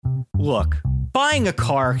Look, buying a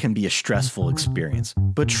car can be a stressful experience,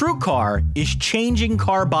 but TrueCar is changing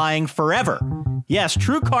car buying forever. Yes,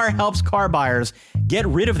 TrueCar helps car buyers get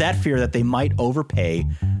rid of that fear that they might overpay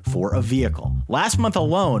for a vehicle. Last month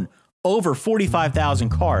alone, over 45,000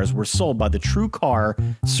 cars were sold by the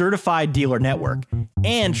TrueCar certified dealer network,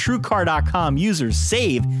 and TrueCar.com users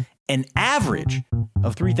save an average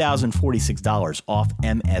of $3,046 off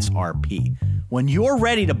MSRP. When you're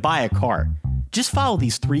ready to buy a car, just follow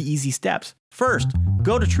these 3 easy steps. First,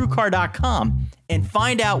 go to TrueCar.com and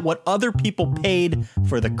find out what other people paid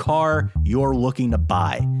for the car you're looking to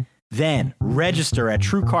buy. Then, register at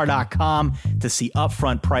TrueCar.com to see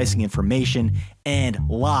upfront pricing information and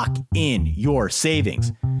lock in your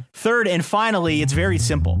savings. Third, and finally, it's very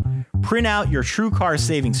simple. Print out your TrueCar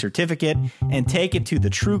savings certificate and take it to the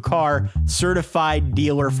TrueCar certified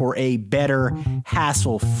dealer for a better,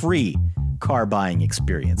 hassle-free car buying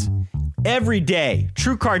experience. Every day,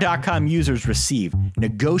 TrueCar.com users receive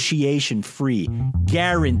negotiation-free,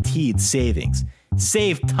 guaranteed savings.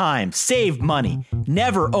 Save time, save money,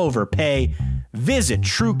 never overpay. Visit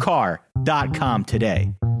TrueCar.com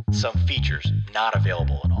today. Some features not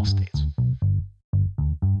available in all states.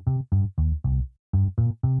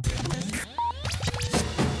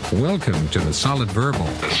 Welcome to the Solid Verbal.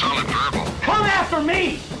 The Solid Verbal. Come after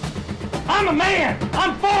me! I'm a man!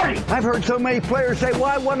 I'm 40! I've heard so many players say, well,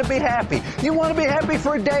 I want to be happy. You want to be happy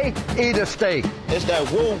for a day? Eat a steak. It's that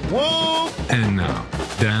woo-woo. And now,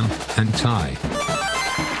 Dan and Ty.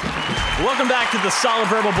 Welcome back to the Solid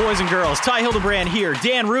Verbal Boys and Girls. Ty Hildebrand here.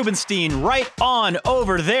 Dan Rubenstein right on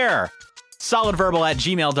over there.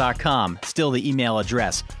 solidverbal@gmail.com. Still the email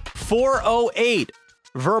address.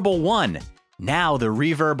 408-VERBAL1. Now the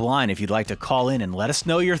reverb line if you'd like to call in and let us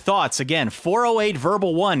know your thoughts. Again,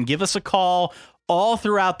 408-VERBAL1. Give us a call all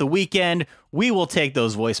throughout the weekend. We will take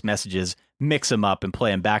those voice messages, mix them up, and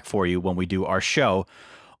play them back for you when we do our show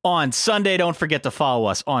on Sunday. Don't forget to follow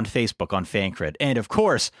us on Facebook, on FanCred, and of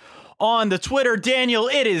course, on the Twitter. Daniel,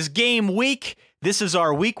 it is game week. This is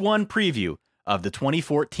our week 1 preview of the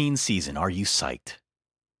 2014 season. Are you psyched?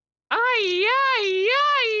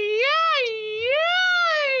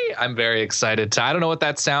 I'm very excited. I don't know what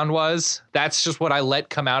that sound was. That's just what I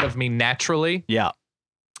let come out of me naturally. Yeah.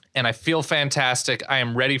 And I feel fantastic. I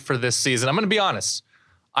am ready for this season. I'm going to be honest.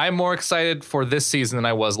 I'm more excited for this season than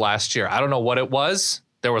I was last year. I don't know what it was.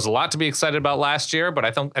 There was a lot to be excited about last year, but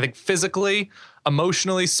I think physically,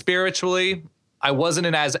 emotionally, spiritually, I wasn't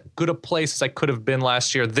in as good a place as I could have been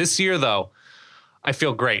last year. This year, though, I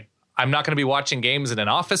feel great. I'm not going to be watching games in an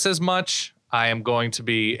office as much. I am going to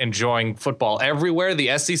be enjoying football everywhere.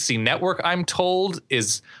 The SEC network, I'm told,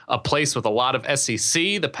 is a place with a lot of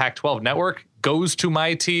SEC. The Pac-12 network goes to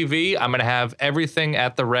my TV. I'm going to have everything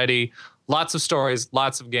at the ready. Lots of stories,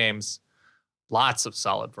 lots of games, lots of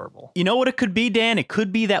Solid Verbal. You know what it could be, Dan? It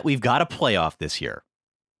could be that we've got a playoff this year.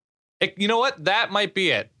 You know what? That might be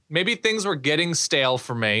it. Maybe things were getting stale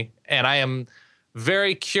for me, and I am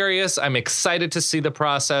very curious. I'm excited to see the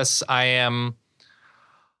process. I am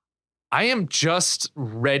just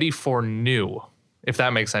ready for new, if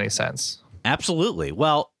that makes any sense. Absolutely.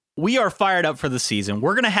 Well, we are fired up for the season.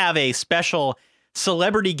 We're going to have a special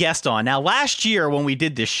celebrity guest on. Now, last year when we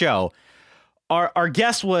did this show, our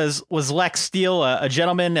guest was Lex Steele, a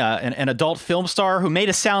gentleman, an adult film star who made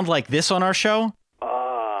us sound like this on our show.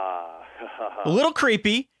 A little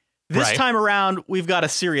creepy. This time around, we've got a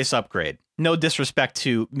serious upgrade. No disrespect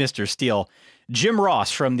to Mr. Steele. Jim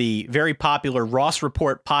Ross from the very popular Ross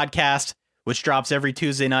Report podcast, which drops every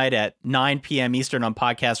Tuesday night at 9 p.m. Eastern on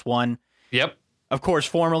Podcast One. Yep. Of course,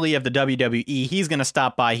 formerly of the WWE. He's going to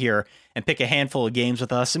stop by here and pick a handful of games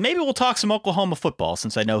with us. And maybe we'll talk some Oklahoma football,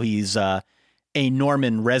 since I know he's a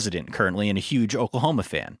Norman resident currently and a huge Oklahoma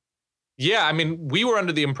fan. Yeah, I mean, we were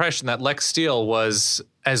under the impression that Lex Steele was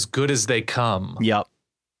as good as they come. Yep.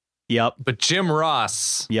 But Jim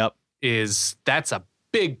Ross that's a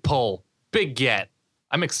big pull, big get.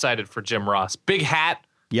 I'm excited for Jim Ross. Big hat,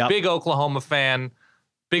 big Oklahoma fan,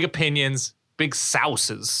 big opinions, big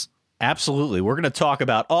souses. Absolutely. We're going to talk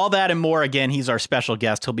about all that and more. Again, he's our special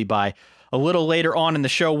guest. He'll be by a little later on in the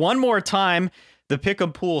show. One more time, the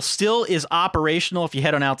Pick'em Pool still is operational. If you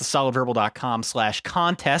head on out to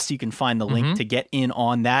solidverbal.com/contest, you can find the link to get in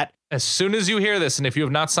on that. As soon as you hear this, and if you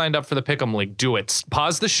have not signed up for the Pick'em League, do it.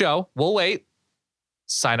 Pause the show. We'll wait.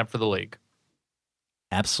 Sign up for the league.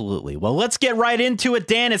 Absolutely. Well, let's get right into it,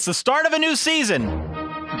 Dan. It's the start of a new season.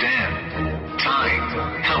 Dan,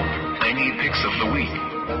 time, help. I need picks of the week.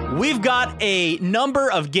 We've got a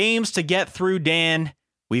number of games to get through, Dan.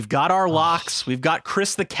 We've got our locks. We've got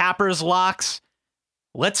Chris the Capper's locks.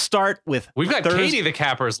 Let's start with We've got Katie the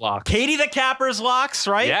Capper's lock. Katie the Capper's locks,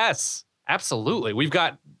 right? Yes, absolutely. We've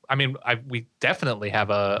got, we definitely have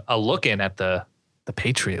a look in at the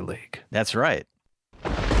Patriot League. That's right.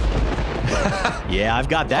 Yeah, I've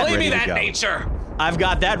got that ready to go. Nature. I've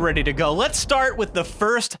got that ready to go. Let's start with the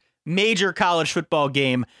first major college football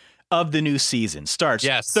game of the new season. Starts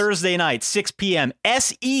Thursday night, 6 p.m.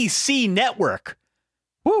 SEC Network.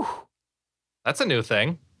 Whew. That's a new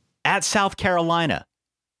thing. At South Carolina.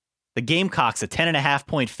 The Gamecocks, a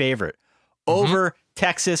 10.5-point favorite over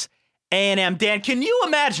Texas A&M. Dan, can you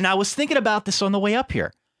imagine? I was thinking about this on the way up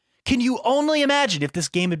here. Can you only imagine if this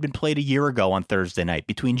game had been played a year ago on Thursday night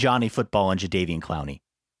between Johnny Football and Jadeveon Clowney?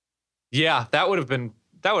 Yeah, that would have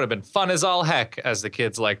been fun as all heck, as the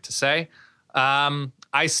kids like to say.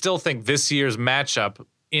 I still think this year's matchup,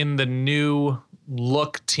 in the new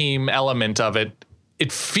look team element of it,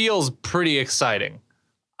 it feels pretty exciting.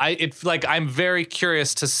 I'm very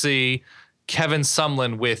curious to see Kevin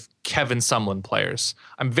Sumlin with Kevin Sumlin players.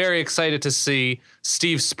 I'm very excited to see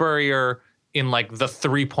Steve Spurrier in like the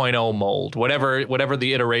 3.0 mold, whatever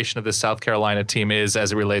the iteration of the South Carolina team is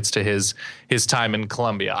as it relates to his time in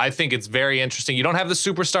Columbia. I think it's very interesting. You don't have the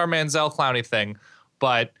superstar Manziel Clowney thing,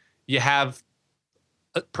 but you have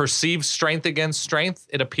perceived strength against strength,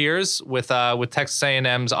 it appears, with Texas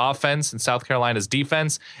A&M's offense and South Carolina's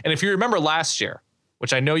defense. And if you remember last year,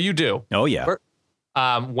 which I know you do. Oh, yeah.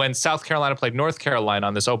 When South Carolina played North Carolina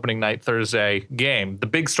on this opening night Thursday game, the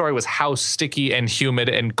big story was how sticky and humid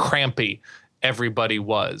and crampy everybody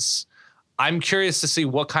was. I'm curious to see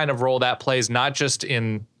what kind of role that plays, not just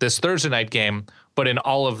in this Thursday night game, but in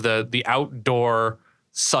all of the outdoor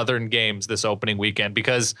Southern games this opening weekend.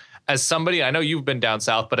 Because as somebody, I know you've been down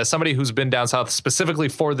south, but as somebody who's been down south specifically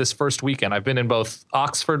for this first weekend, I've been in both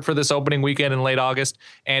Oxford for this opening weekend in late August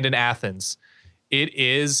and in Athens. It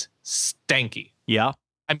is stanky. Yeah.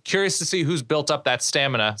 I'm curious to see who's built up that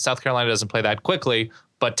stamina. South Carolina doesn't play that quickly,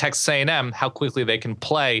 but Texas A&M, how quickly they can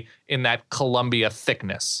play in that Columbia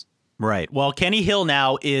thickness. Right. Well, Kenny Hill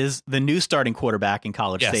now is the new starting quarterback in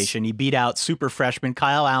College Station. He beat out super freshman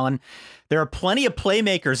Kyle Allen. There are plenty of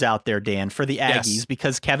playmakers out there, Dan, for the Aggies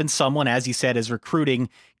because Kevin Sumlin, as you said, is recruiting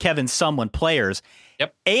Kevin Sumlin players.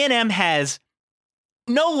 Yep. A&M has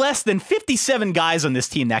no less than 57 guys on this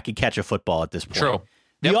team that can catch a football at this point. True.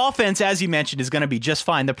 The offense, as you mentioned, is going to be just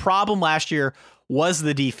fine. The problem last year was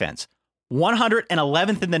the defense.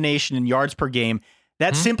 111th in the nation in yards per game.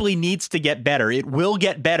 That simply needs to get better. It will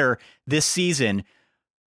get better this season.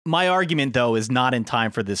 My argument, though, is not in time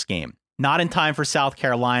for this game. Not in time for South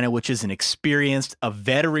Carolina, which is an experienced, a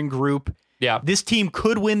veteran group. Yeah. This team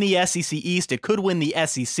could win the SEC East. It could win the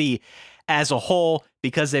SEC as a whole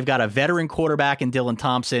because they've got a veteran quarterback in Dylan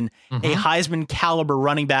Thompson, a Heisman caliber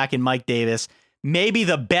running back in Mike Davis, maybe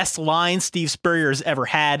the best line Steve Spurrier's ever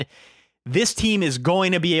had. This team is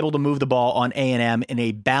going to be able to move the ball on A&M in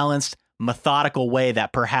a balanced, methodical way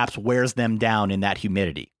that perhaps wears them down in that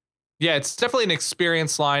humidity. Yeah, it's definitely an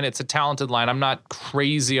experienced line. It's a talented line. I'm not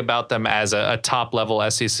crazy about them as a top-level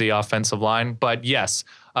SEC offensive line, but yes,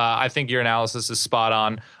 I think your analysis is spot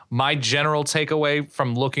on. My general takeaway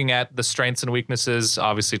from looking at the strengths and weaknesses,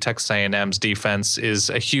 obviously Texas A&M's defense is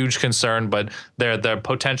a huge concern, but their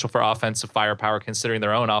potential for offensive firepower, considering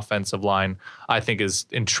their own offensive line, I think is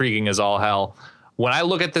intriguing as all hell. When I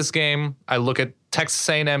look at this game, I look at Texas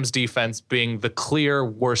A&M's defense being the clear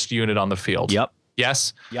worst unit on the field. Yep.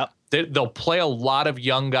 Yes? Yep. They'll play a lot of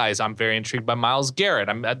young guys. I'm very intrigued by Myles Garrett.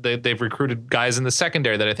 They've recruited guys in the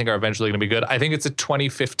secondary that I think are eventually going to be good. I think it's a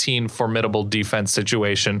 2015 formidable defense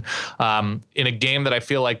situation in a game that I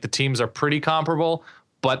feel like the teams are pretty comparable,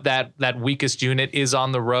 but that weakest unit is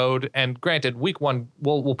on the road. And granted, week one,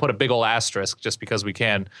 we'll put a big old asterisk just because we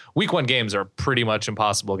can. Week one games are pretty much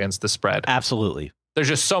impossible against the spread. Absolutely. There's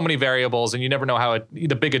just so many variables, and you never know how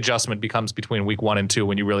the big adjustment becomes between week 1 and 2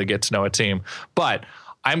 when you really get to know a team. But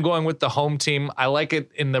I'm going with the home team. I like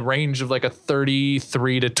it in the range of like a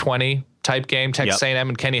 33-20 type game. Texas A&M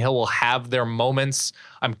and Kenny Hill will have their moments.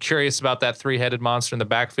 I'm curious about that three-headed monster in the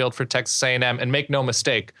backfield for Texas A&M. And make no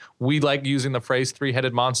mistake, we like using the phrase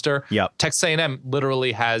three-headed monster. Yep. Texas A&M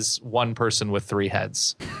literally has one person with 3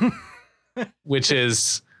 heads, which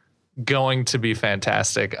is going to be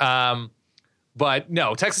fantastic. But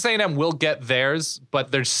no, Texas A&M will get theirs, but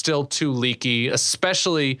they're still too leaky,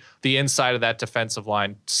 especially the inside of that defensive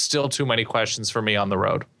line. Still too many questions for me on the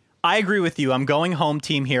road. I agree with you. I'm going home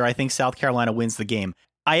team here. I think South Carolina wins the game.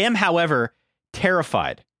 I am, however,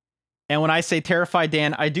 terrified. And when I say terrified,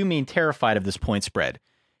 Dan, I do mean terrified of this point spread.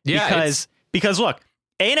 Yeah, because look,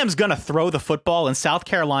 A&M's going to throw the football, and South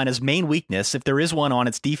Carolina's main weakness, if there is one on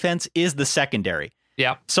its defense, is the secondary.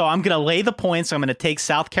 Yeah. So I'm going to lay the points. I'm going to take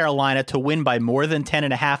South Carolina to win by more than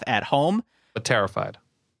 10.5 at home. But terrified.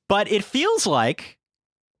 But it feels like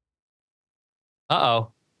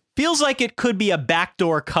it could be a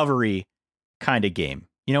backdoor covery kind of game.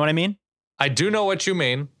 You know what I mean? I do know what you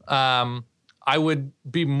mean. I would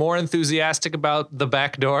be more enthusiastic about the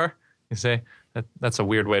backdoor. You say that's a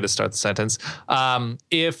weird way to start the sentence.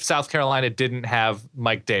 If South Carolina didn't have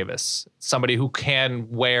Mike Davis, somebody who can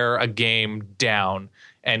wear a game down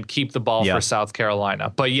and keep the ball for South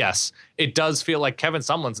Carolina. But yes, it does feel like Kevin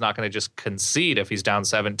Sumlin's not going to just concede if he's down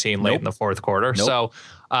 17 late in the fourth quarter. So,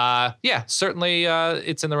 certainly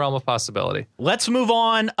it's in the realm of possibility. Let's move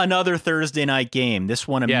on. Another Thursday night game. This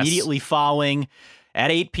one immediately following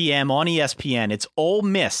at 8 p.m. on ESPN. It's Ole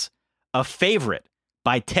Miss, a favorite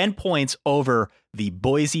by 10 points over the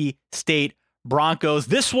Boise State Broncos.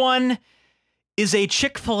 This one is a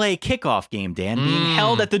Chick-fil-A kickoff game, Dan, being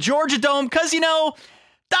held at the Georgia Dome because,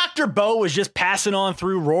 Dr. Bo was just passing on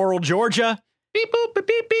through rural Georgia. Beep, boop, beep,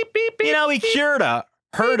 beep, beep, beep, He cured a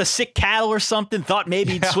herd of sick cattle or something, thought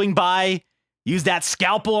maybe he'd swing by, use that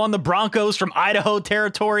scalpel on the Broncos from Idaho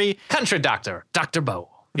territory. Country doctor, Dr. Bo.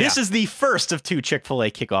 This is the first of 2 Chick-fil-A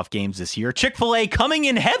kickoff games this year. Chick-fil-A coming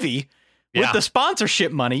in heavy with the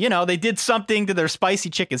sponsorship money. They did something to their spicy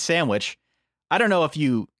chicken sandwich. I don't know if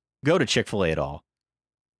you go to Chick-fil-A at all.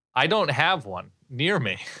 I don't have one near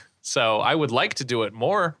me. So I would like to do it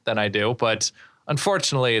more than I do, but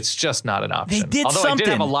unfortunately, it's just not an option. They did Although something.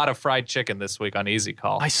 I did have a lot of fried chicken this week on Easy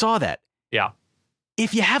Call. I saw that. Yeah.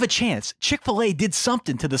 If you have a chance, Chick-fil-A did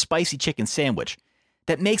something to the spicy chicken sandwich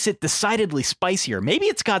that makes it decidedly spicier. Maybe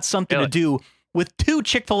it's got something to do with 2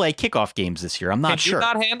 Chick-fil-A kickoff games this year. I'm not sure. Can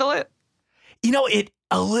you not handle it?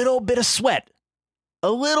 A little bit of sweat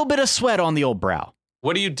on the old brow.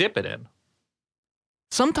 What do you dip it in?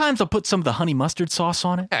 Sometimes I'll put some of the honey mustard sauce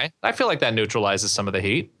on it. Okay. I feel like that neutralizes some of the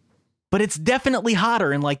heat. But it's definitely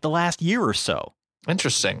hotter in like the last year or so.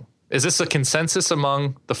 Interesting. Is this a consensus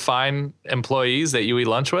among the fine employees that you eat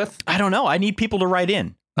lunch with? I don't know. I need people to write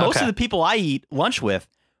in. Most of the people I eat lunch with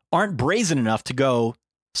aren't brazen enough to go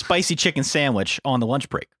spicy chicken sandwich on the lunch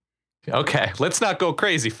break. Okay. Let's not go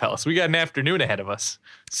crazy, fellas. We got an afternoon ahead of us.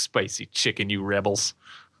 Spicy chicken, you rebels.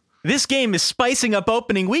 This game is spicing up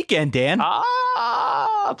opening weekend, Dan.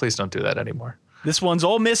 Please don't do that anymore. This one's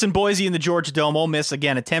Ole Miss and Boise in the Georgia Dome. Ole Miss,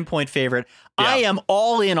 again, a 10-point favorite. Yeah. I am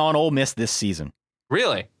all in on Ole Miss this season.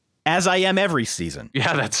 Really? As I am every season.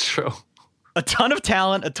 Yeah, that's true. A ton of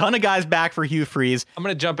talent, a ton of guys back for Hugh Freeze. I'm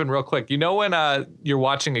going to jump in real quick. When you're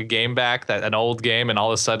watching a game back, an old game, and all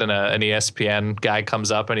of a sudden an ESPN guy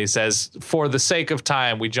comes up and he says, for the sake of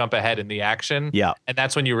time, we jump ahead in the action. Yeah. And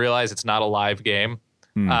that's when you realize it's not a live game.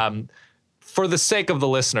 For the sake of the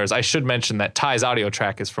listeners, I should mention that Ty's audio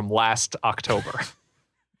track is from last October.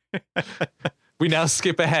 We now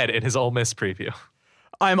skip ahead in his Ole Miss preview.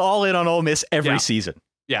 I'm all in on Ole Miss every season.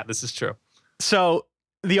 Yeah, this is true. So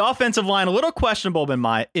the offensive line, a little questionable in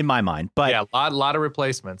my mind, but a lot of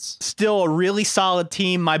replacements. Still a really solid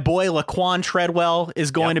team. My boy Laquan Treadwell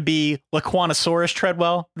is going to be Laquanosaurus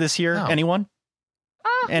Treadwell this year. Oh. Anyone?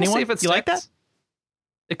 We'll see if it you like that?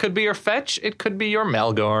 It could be your Fetch. It could be your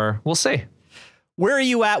Melgor. We'll see. Where are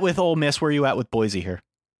you at with Ole Miss? Where are you at with Boise here?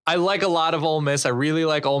 I like a lot of Ole Miss. I really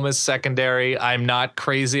like Ole Miss secondary. I'm not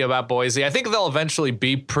crazy about Boise. I think they'll eventually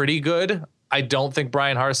be pretty good. I don't think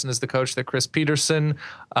Brian Harsin is the coach that Chris Peterson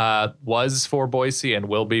was for Boise and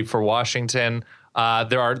will be for Washington.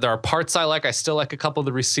 There are parts I like. I still like a couple of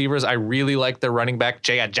the receivers. I really like their running back,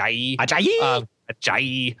 Jay Ajayi.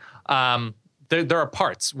 Ajayi. There are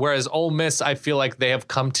parts. Whereas Ole Miss, I feel like they have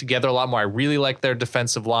come together a lot more. I really like their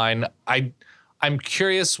defensive line. I'm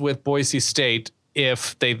curious with Boise State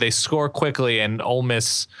if they score quickly and Ole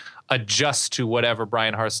Miss adjusts to whatever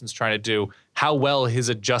Brian Harsin's trying to do, how well his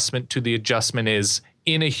adjustment to the adjustment is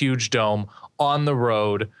in a huge dome on the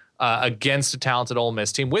road against a talented Ole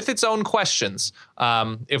Miss team with its own questions.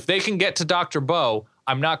 If they can get to Dr. Bo,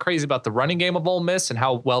 I'm not crazy about the running game of Ole Miss and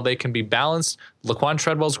how well they can be balanced. Laquan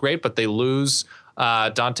Treadwell's great, but they lose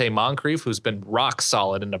Dante Moncrief, who's been rock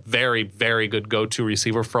solid and a very, very good go-to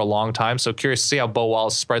receiver for a long time. So curious to see how Bo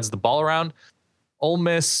Wallace spreads the ball around. Ole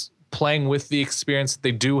Miss playing with the experience that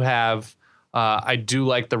they do have. I do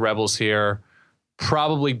like the Rebels here,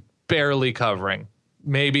 probably barely covering,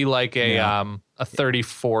 maybe like a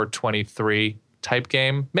 34-23 type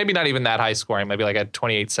game. Maybe not even that high scoring, maybe like a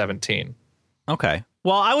 28-17. Okay.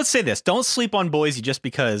 Well, I would say this. Don't sleep on Boise just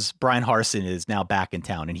because Brian Harsin is now back in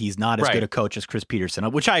town and he's not as good a coach as Chris Peterson,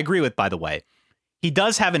 which I agree with, by the way. He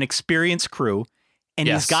does have an experienced crew and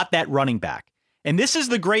he's got that running back. And this is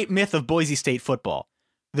the great myth of Boise State football.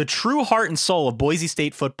 the true heart and soul of Boise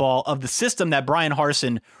State football, of the system that Brian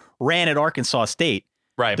Harsin ran at Arkansas State.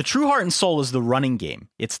 Right. The true heart and soul is the running game.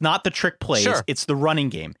 It's not the trick plays. Sure. It's the running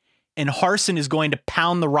game. And Harsin is going to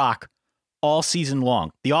pound the rock all season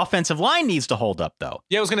long. The offensive line needs to hold up, though.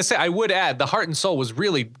 Yeah, I was going to say, I would add, the heart and soul was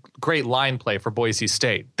really great line play for Boise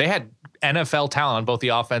State. They had NFL talent on both the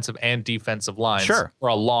offensive and defensive lines Sure. for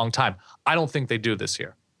a long time. I don't think they do this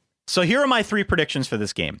year. So here are my 3 predictions for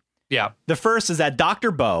this game. Yeah, The first is that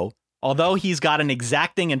Dr. Bo, although he's got an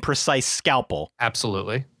exacting and precise scalpel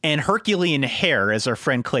absolutely. and Herculean hair, as our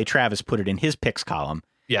friend Clay Travis put it in his picks column,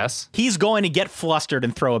 Yes. he's going to get flustered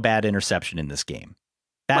and throw a bad interception in this game.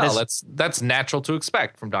 That's natural to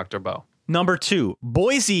expect from Dr. Bo. Number 2.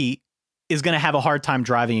 Boise is going to have a hard time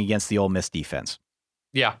driving against the Ole Miss defense.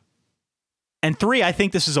 Yeah. And 3, I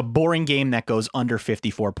think this is a boring game that goes under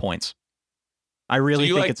 54 points. I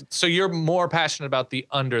really think it's. So you're more passionate about the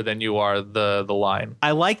under than you are the line.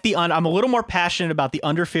 I like the. I'm a little more passionate about the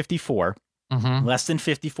under 54, Mm-hmm. less than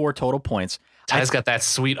 54 total points. Ty's got that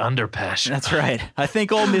sweet under passion. That's right. I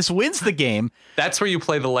think Ole Miss wins the game That's where you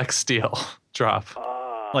play the Lex Steele drop.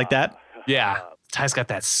 like that. Yeah. Ty's got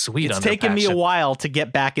that sweet It's under taken me a passion. while to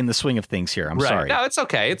get back in the swing of things here. I'm Right. sorry. No, it's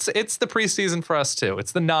okay. It's the preseason for us too.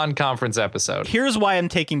 It's the non-conference episode. Here's why I'm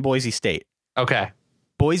taking Boise State. Okay.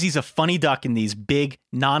 Boise's a funny duck in these big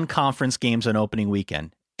non-conference games on opening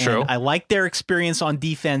weekend. And True. I like their experience on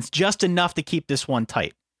defense just enough to keep this one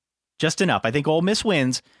tight. Just enough. I think Ole Miss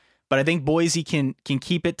wins, but I think Boise can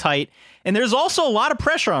keep it tight. And there's also a lot of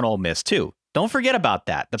pressure on Ole Miss too. Don't forget about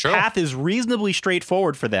that. The True. path is reasonably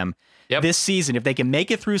straightforward for them Yep. this season. If they can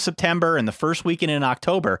make it through September and the first weekend in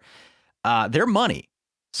October, they're money.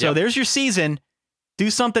 So Yep. there's your season. Do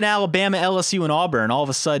something Alabama, LSU, and Auburn. All of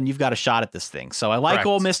a sudden, you've got a shot at this thing. So I like Correct.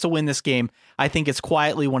 Ole Miss to win this game. I think it's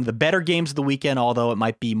quietly one of the better games of the weekend, although it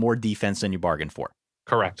might be more defense than you bargained for.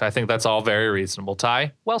 Correct. I think that's all very reasonable.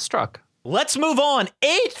 Ty, well struck. Let's move on.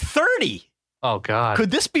 8:30. Oh God.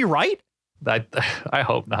 Could this be right? I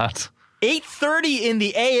hope not. 8:30 in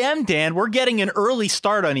the AM, Dan. We're getting an early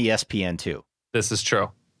start on ESPN2. This is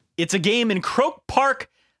true. It's a game in Croke Park,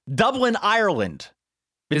 Dublin, Ireland.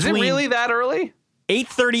 Is it Between really that early?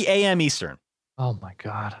 8:30 AM Eastern. Oh my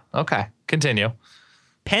God. Okay. Continue.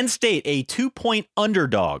 Penn State, a 2-point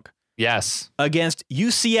underdog Yes. against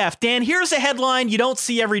UCF. Dan, here's a headline you don't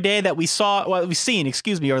see every day that we've seen,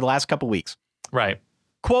 over the last couple weeks. Right.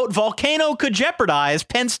 Quote, volcano could jeopardize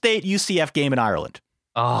Penn State UCF game in Ireland.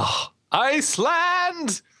 Oh,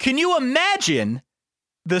 Iceland. Can you imagine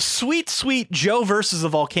the sweet, sweet Joe versus the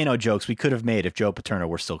volcano jokes we could have made if Joe Paterno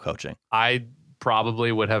were still coaching? I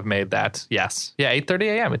probably would have made that. Yes. Yeah. 8:30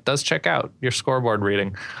 a.m. It does check out your scoreboard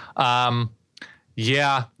reading.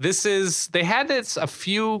 Yeah, they had this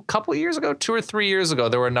couple of years ago, 2 or 3 years ago.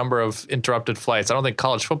 There were a number of interrupted flights. I don't think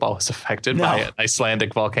college football was affected by an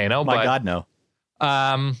Icelandic volcano. My God, no.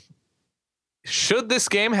 Should this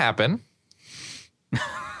game happen,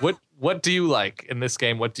 what do you like in this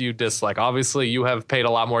game? What do you dislike? Obviously, you have paid a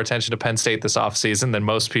lot more attention to Penn State this offseason than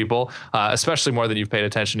most people, especially more than you've paid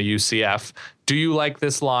attention to UCF. Do you like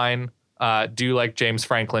this line? Do you like James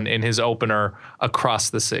Franklin in his opener across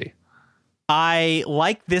the sea? I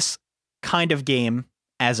like this kind of game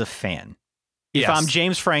as a fan. If Yes. I'm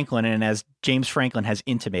James Franklin, and as James Franklin has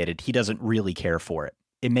intimated, he doesn't really care for it.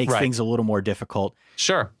 It makes Right. things a little more difficult.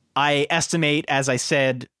 Sure. I estimate, as I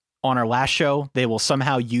said on our last show, they will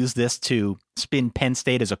somehow use this to spin Penn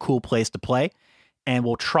State as a cool place to play, and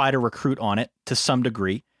will try to recruit on it to some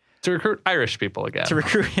degree. To recruit Irish people again. To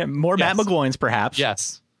recruit more Yes. Matt McGloins, perhaps.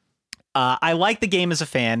 Yes. I like the game as a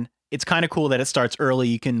fan. It's kind of cool that it starts early.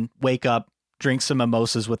 You can wake up, drink some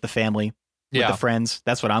mimosas with the family, with the friends.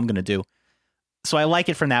 That's what I'm going to do. So I like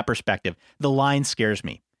it from that perspective. The line scares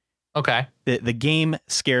me. Okay. The game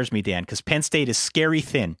scares me, Dan, because Penn State is scary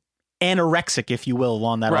thin, anorexic, if you will,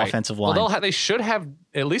 along that Right. offensive line. Well, they should have,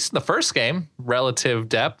 at least in the first game, relative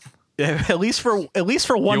depth. at least for You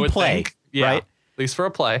one would play, think. Yeah. right? At least for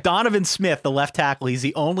a play. Donovan Smith, the left tackle, he's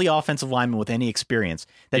the only offensive lineman with any experience.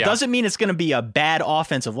 That Yeah. doesn't mean it's going to be a bad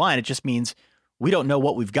offensive line. It just means we don't know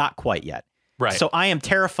what we've got quite yet. Right. So I am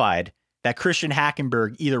terrified that Christian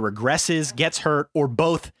Hackenberg either regresses, gets hurt, or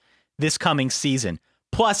both this coming season.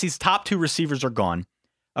 Plus, his top 2 receivers are gone.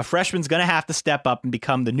 A freshman's going to have to step up and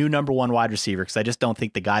become the new number 1 wide receiver, because I just don't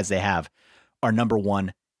think the guys they have are number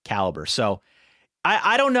 1 caliber. So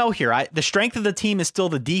I don't know here. The strength of the team is still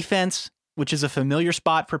the defense, which is a familiar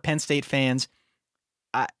spot for Penn State fans.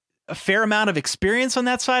 A fair amount of experience on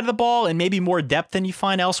that side of the ball, and maybe more depth than you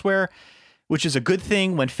find elsewhere, which is a good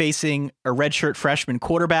thing when facing a redshirt freshman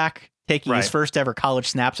quarterback taking his Right. first ever college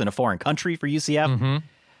snaps in a foreign country for UCF. Mm-hmm.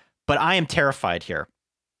 But I am terrified here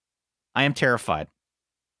I am terrified.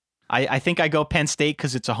 I think I go Penn State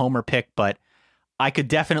because it's a homer pick, but I could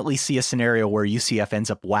definitely see a scenario where UCF ends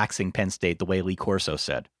up waxing Penn State the way Lee Corso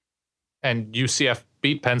said. And UCF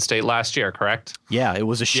beat Penn State last year, correct? Yeah, it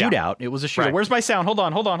was a shootout. Yeah. It was a shootout. Right. Where's my sound? Hold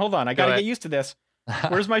on. I got to get used to this.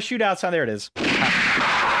 Where's my shootout sound? There it is.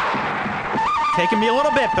 Taking me a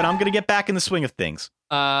little bit, but I'm going to get back in the swing of things.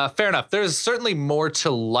 Fair enough. There's certainly more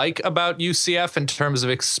to like about UCF in terms of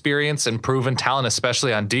experience and proven talent,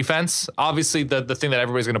 especially on defense. Obviously, the thing that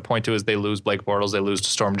everybody's going to point to is they lose Blake Bortles, they lose to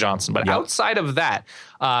Storm Johnson. But outside of that,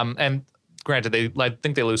 and granted, I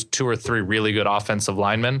think they lose 2 or 3 really good offensive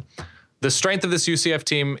linemen. The strength of this UCF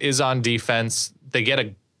team is on defense. They get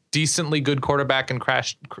a decently good quarterback in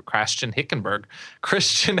Christian Hackenberg,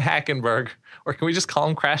 or can we just call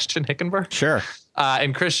him Christian Hackenberg? Sure.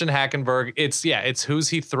 And Christian Hackenberg, it's who's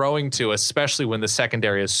he throwing to, especially when the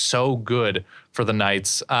secondary is so good for the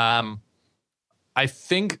Knights. I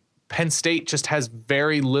think Penn State just has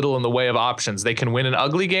very little in the way of options. They can win an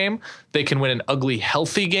ugly game. They can win an ugly,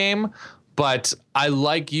 healthy game. But I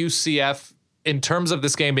like UCF in terms of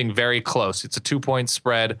this game being very close. It's a 2-point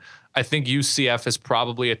spread. I think UCF is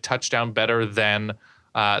probably a touchdown better than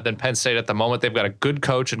Penn State at the moment. They've got a good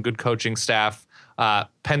coach and good coaching staff.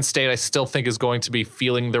 Penn State, I still think, is going to be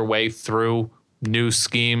feeling their way through new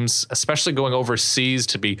schemes, especially going overseas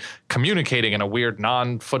to be communicating in a weird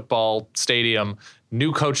non-football stadium,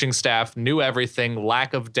 new coaching staff, new everything,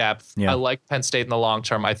 lack of depth. Yeah. I like Penn State in the long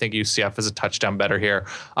term. I think UCF is a touchdown better here.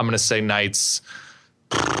 I'm going to say Knights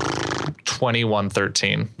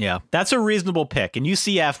 21-13. Yeah, that's a reasonable pick. And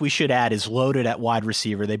UCF, we should add, is loaded at wide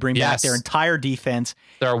receiver. They bring back their entire defense.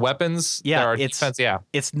 There are weapons. Yeah, there are defense. Yeah,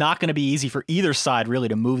 it's not going to be easy for either side really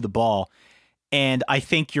to move the ball. And I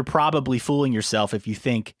think you're probably fooling yourself if you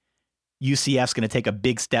think UCF's going to take a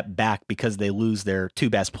big step back because they lose their 2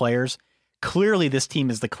 best players. Clearly, this team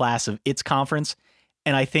is the class of its conference.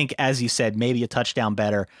 And I think, as you said, maybe a touchdown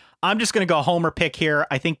better. I'm just going to go homer pick here.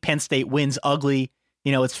 I think Penn State wins ugly.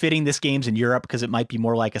 You know, it's fitting this game's in Europe because it might be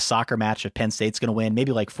more like a soccer match if Penn State's going to win,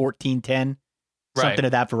 maybe like 14-10, something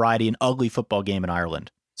of that variety, an ugly football game in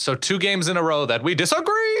Ireland. So 2 games in a row that we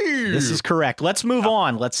disagree. This is correct. Let's move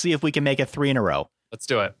on. Let's see if we can make it 3 in a row. Let's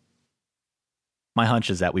do it. My hunch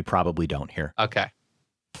is that we probably don't here. Okay.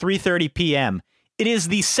 3:30 p.m. It is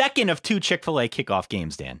the second of 2 Chick-fil-A kickoff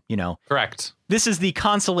games, Dan. You know, correct. This is the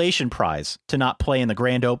consolation prize to not play in the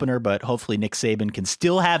grand opener, but hopefully Nick Saban can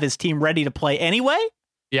still have his team ready to play anyway.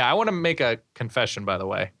 Yeah, I want to make a confession, by the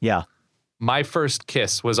way. Yeah. My first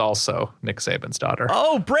kiss was also Nick Saban's daughter.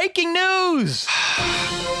 Oh, breaking news!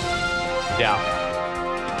 Yeah.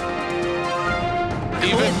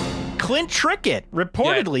 Clint Trickett,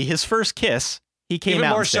 reportedly his first kiss. He came even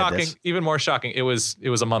out more and said shocking. this. Even more shocking. It was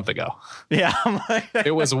a month ago. Yeah.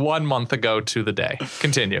 It was 1 month ago to the day.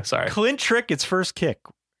 Continue. Sorry. Clint Trickett's first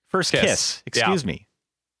kiss, excuse me,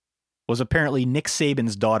 was apparently Nick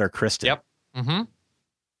Saban's daughter, Kristen. Yep. Mm-hmm.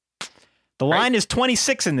 The line is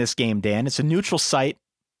 26 in this game, Dan. It's a neutral site.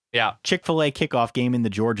 Yeah. Chick-fil-A kickoff game in the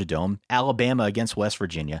Georgia Dome. Alabama against West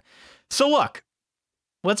Virginia. So look,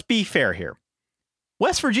 let's be fair here.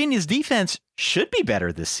 West Virginia's defense should be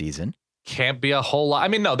better this season. Can't be a whole lot. I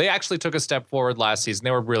mean, no, they actually took a step forward last season.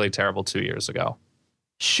 They were really terrible 2 years ago.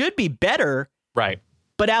 Should be better. Right.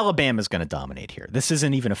 But Alabama's going to dominate here. This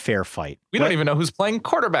isn't even a fair fight. We don't even know who's playing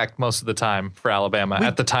quarterback most of the time for Alabama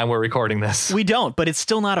at the time we're recording this. We don't, but it's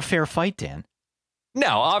still not a fair fight, Dan.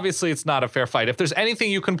 No, obviously it's not a fair fight. If there's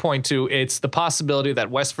anything you can point to, it's the possibility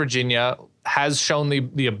that West Virginia has shown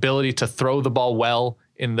the ability to throw the ball well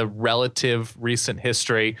in the relative recent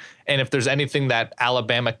history. And if there's anything that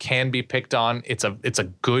Alabama can be picked on, it's a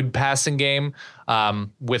good passing game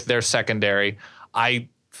with their secondary. I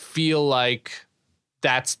feel like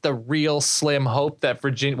that's the real slim hope that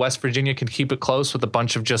West Virginia can keep it close with a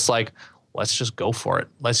bunch of just like, let's just go for it.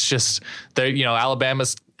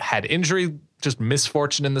 Alabama's had injury, just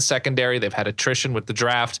misfortune in the secondary. They've had attrition with the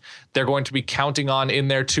draft. They're going to be counting on in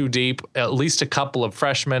there too deep, at least a couple of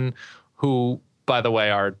freshmen who, by the way,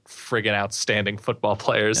 are friggin' outstanding football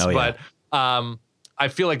players. Oh, yeah. But I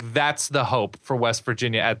feel like that's the hope for West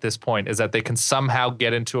Virginia at this point, is that they can somehow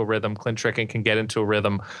get into a rhythm. Clint Trickett can get into a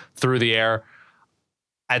rhythm through the air.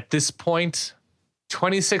 At this point,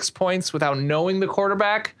 26 points without knowing the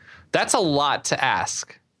quarterback, that's a lot to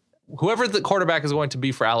ask. Whoever the quarterback is going to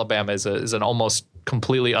be for Alabama is an almost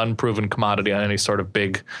completely unproven commodity on any sort of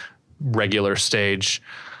big regular stage.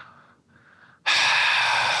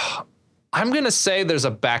 I'm going to say there's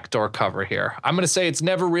a backdoor cover here. I'm going to say it's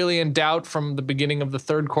never really in doubt from the beginning of the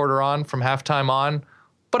third quarter on, from halftime on,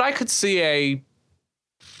 but I could see a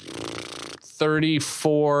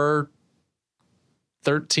 34-20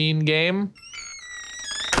 13 game.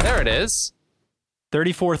 There it is.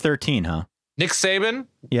 34-13, huh? Nick Saban,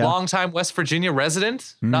 Yeah. longtime West Virginia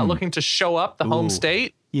resident, not looking to show up the home Ooh.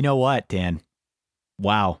 state. You know what, Dan?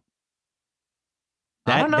 Wow.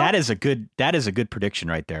 I don't know. That is a good prediction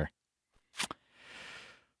right there.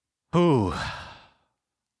 Ooh.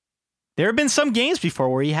 There have been some games before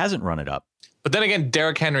where he hasn't run it up. But then again,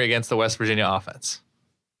 Derrick Henry against the West Virginia offense.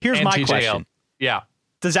 Here's And my TJ question. Hill. Yeah.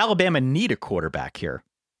 Does Alabama need a quarterback here?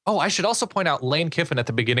 Oh, I should also point out Lane Kiffin at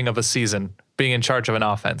the beginning of a season being in charge of an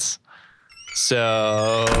offense.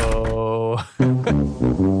 So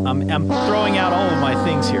I'm throwing out all of my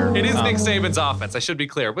things here. it is Nick Saban's offense. I should be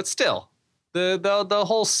clear, but still, the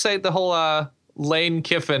whole Lane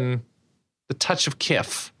Kiffin, the touch of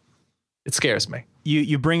Kiff, it scares me.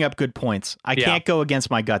 You bring up good points. I Yeah. can't go against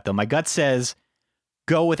my gut though. My gut says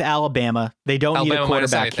go with Alabama. They don't need a Alabama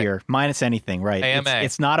minus quarterback anything. here. Minus anything, right? AMA.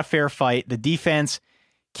 It's not a fair fight. The defense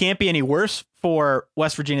can't be any worse for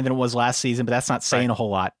West Virginia than it was last season, but that's not saying a whole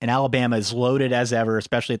lot. And Alabama is loaded as ever,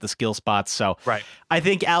 especially at the skill spots. So Right. I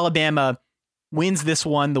think Alabama wins this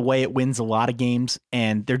one the way it wins a lot of games,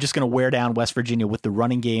 and they're just going to wear down West Virginia with the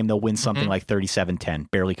running game. They'll win something like 37-10,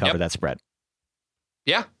 barely cover Yep. that spread.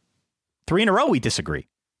 Yeah. 3 in a row, we disagree.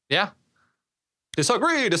 Yeah.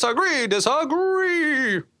 Disagree.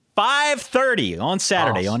 5:30 on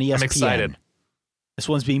Saturday on ESPN. I'm excited. This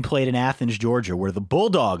one's being played in Athens, Georgia, where the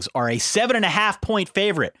Bulldogs are a 7.5-point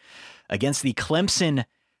favorite against the Clemson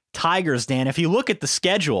Tigers. Dan, if you look at the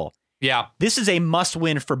schedule, Yeah. this is a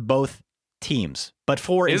must-win for both teams, but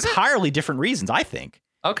for Is it? entirely different reasons, I think.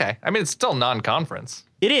 Okay. I mean, it's still non-conference.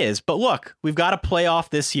 It is, but look, we've got a playoff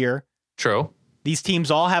this year. True. These teams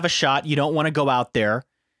all have a shot. You don't want to go out there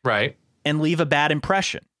Right. and leave a bad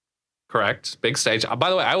impression. Correct. Big stage. By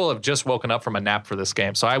the way, I will have just woken up from a nap for this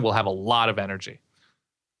game, so I will have a lot of energy.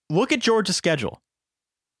 Look at Georgia's schedule.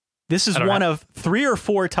 This is I don't one have- of 3 or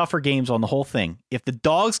 4 tougher games on the whole thing. If the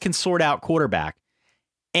Dogs can sort out quarterback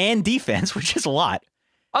and defense, which is a lot,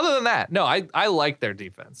 Other than that, no, I like their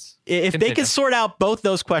defense. if they Continue. can sort out both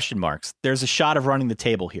those question marks, there's a shot of running the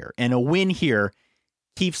table here. And a win here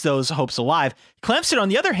keeps those hopes alive. Clemson, on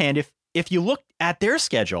the other hand, if you look at their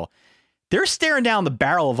schedule, they're staring down the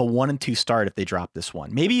barrel of a 1-2 start if they drop this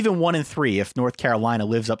one. Maybe even 1-3 if North Carolina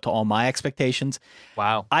lives up to all my expectations.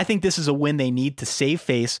 Wow. I think this is a win they need to save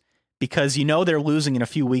face because you know they're losing in a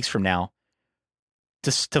few weeks from now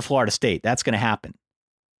to Florida State. That's going to happen.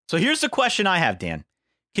 So here's the question I have, Dan.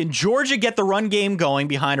 Can Georgia get the run game going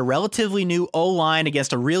behind a relatively new O-line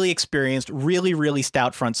against a really experienced, really, really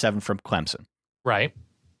stout front seven from Clemson? Right.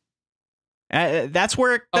 That's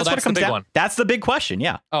where it that's comes the big down. one. That's the big question,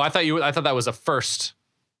 yeah. Oh, I thought that was a first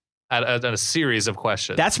at a series of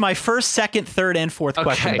questions. That's my first, second, third, and fourth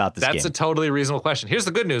question about this That's game. a totally reasonable question. Here's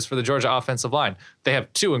the good news for the Georgia offensive line. They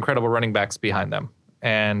have 2 incredible running backs behind them,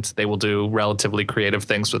 and they will do relatively creative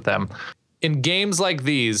things with them. In games like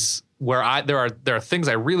these, where there are things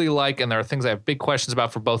I really like and there are things I have big questions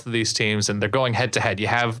about for both of these teams, and they're going head to head. You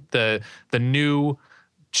have the new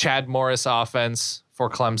Chad Morris offense for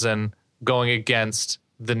Clemson going against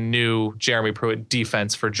the new Jeremy Pruitt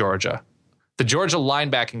defense for Georgia. The Georgia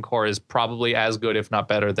linebacking core is probably as good, if not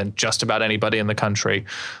better, than just about anybody in the country.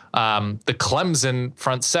 The Clemson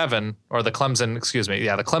front seven, or the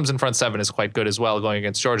Clemson front seven is quite good as well going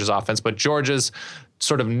against Georgia's offense. But Georgia's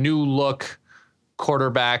sort of new look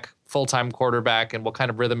quarterback, full-time quarterback, and what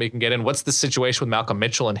kind of rhythm he can get in. What's the situation with Malcolm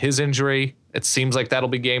Mitchell and his injury? It seems like that'll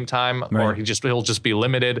be game time, or he'll just be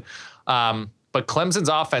limited. But Clemson's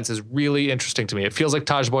offense is really interesting to me. It feels like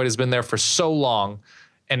Taj Boyd has been there for so long.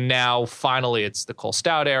 And now finally it's the Cole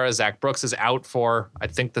Stout era. Zach Brooks is out for, I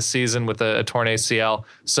think, the season with a torn ACL.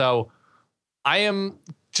 So I am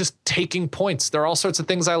just taking points. There are all sorts of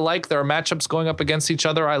things I like. There are matchups going up against each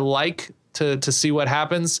other I like to see what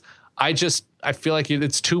happens. I feel like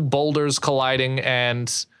it's 2 boulders colliding,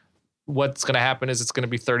 and what's going to happen is it's going to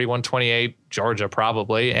be 31-28 Georgia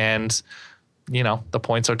probably. And, the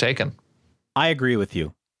points are taken. I agree with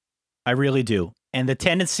you. I really do. And the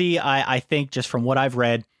tendency, I think, just from what I've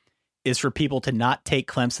read, is for people to not take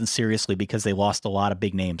Clemson seriously because they lost a lot of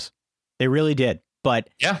big names. They really did. But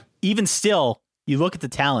even still, you look at the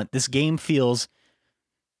talent, this game feels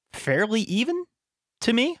fairly even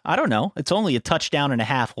to me. I don't know. It's only a touchdown and a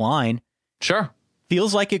half line. Sure.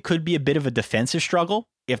 Feels like it could be a bit of a defensive struggle,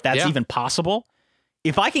 if that's even possible.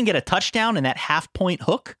 If I can get a touchdown and that half-point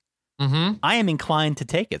hook, I am inclined to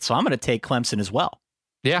take it. So I'm going to take Clemson as well.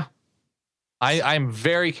 Yeah. I'm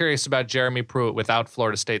very curious about Jeremy Pruitt without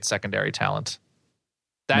Florida State secondary talent.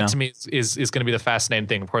 That to me is going to be the fascinating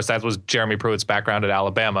thing. Of course, that was Jeremy Pruitt's background at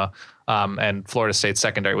Alabama, and Florida State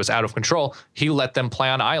secondary was out of control. He let them play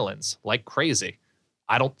on islands like crazy.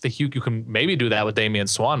 I don't think you can maybe do that with Damian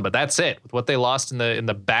Swann, but that's it. With what they lost in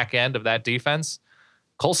the back end of that defense,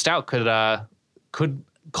 Cole Stout could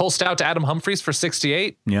Cole Stout to Adam Humphries for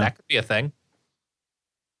 68. Yeah. That could be a thing.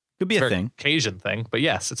 Could be a thing. Occasion thing, but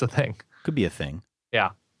yes, it's a thing. Could be a thing. Yeah.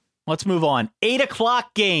 Let's move on. 8:00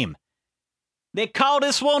 game. They call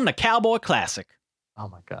this one the Cowboy Classic. Oh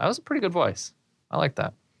my God. That was a pretty good voice. I like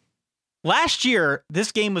that. Last year,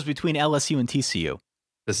 this game was between LSU and TCU.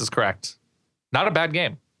 This is correct. Not a bad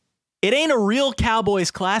game. It ain't a real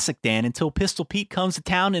Cowboys Classic, Dan, until Pistol Pete comes to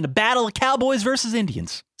town in a battle of Cowboys versus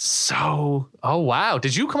Indians. So, oh wow.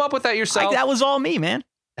 Did you come up with that yourself? That was all me, man.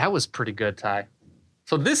 That was pretty good, Ty.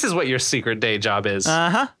 So this is what your secret day job is.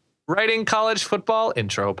 Uh-huh. Writing college football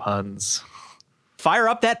intro puns. Fire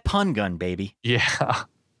up that pun gun, baby. Yeah.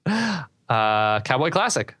 Cowboy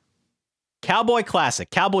Classic. Cowboy Classic,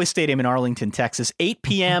 Cowboy Stadium in Arlington, Texas, 8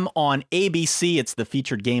 p.m. on ABC. It's the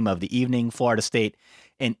featured game of the evening. Florida State,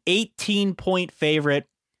 an 18-point favorite,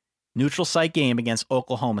 neutral site game against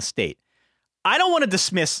Oklahoma State. I don't want to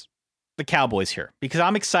dismiss the Cowboys here because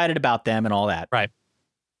I'm excited about them and all that. Right.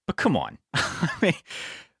 But come on. I mean,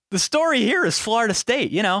 the story here is Florida State,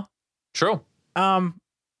 you know? True. And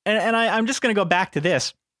I'm just going to go back to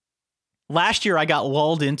this. Last year, I got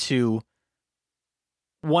lulled into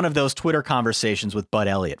one of those Twitter conversations with Bud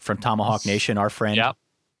Elliott from Tomahawk Nation, our friend. Yep.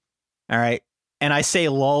 All right. And I say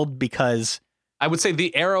lulled because I would say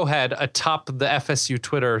the arrowhead atop the FSU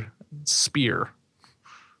Twitter spear.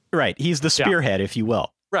 Right. He's the spearhead, if you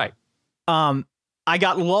will. Right. I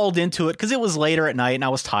got lulled into it because it was later at night and I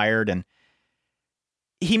was tired. And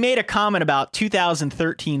he made a comment about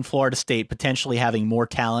 2013 Florida State potentially having more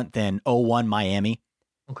talent than 01 Miami.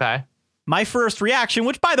 Okay. My first reaction,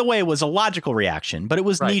 which by the way was a logical reaction, but it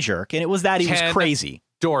was knee jerk, and it was that he was crazy.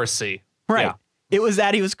 Dorsey. Right. Yeah. It was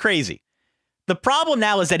that he was crazy. The problem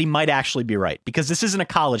now is that he might actually be right because this isn't a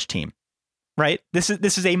college team, right? This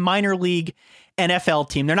is a minor league NFL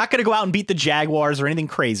team. They're not going to go out and beat the Jaguars or anything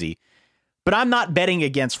crazy, but I'm not betting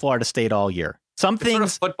against Florida State all year. Some things sort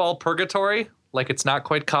of football purgatory, like it's not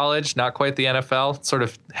quite college, not quite the NFL, sort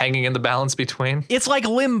of hanging in the balance between. It's like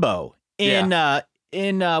limbo in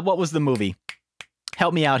what was the movie?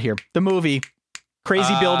 Help me out here. The movie,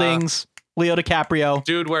 Crazy Buildings, Leo DiCaprio.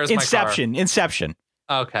 Dude, where's Inception? my car? Inception.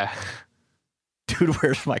 Okay. Dude,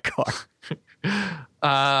 where's my car?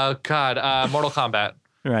 Mortal Kombat.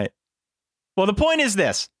 Right. Well, the point is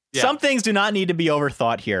this. Yeah. Some things do not need to be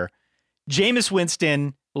overthought here. Jameis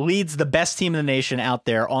Winston leads the best team in the nation out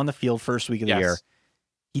there on the field first week of the year.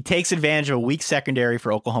 He takes advantage of a weak secondary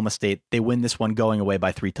for Oklahoma State. They win this one going away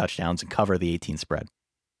by 3 touchdowns and cover the 18 spread.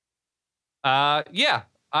 Yeah,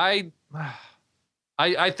 I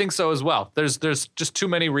think so as well. There's just too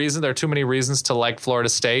many reasons. There are too many reasons to like Florida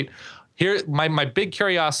State. Here, my big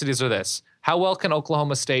curiosities are this: how well can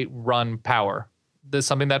Oklahoma State run power? This is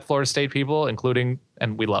something that Florida State people, including,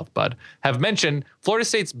 and we love Bud, have mentioned. Florida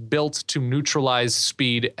State's built to neutralize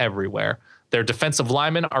speed everywhere. Their defensive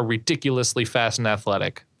linemen are ridiculously fast and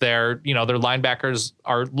athletic. Their linebackers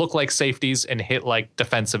look like safeties and hit like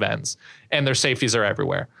defensive ends, and their safeties are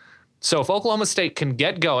everywhere. So if Oklahoma State can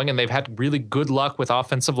get going, and they've had really good luck with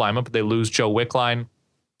offensive linemen, but they lose Joe Wickline,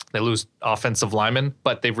 they lose offensive linemen,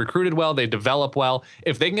 but they've recruited well, they develop well.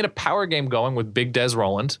 If they can get a power game going with Big Des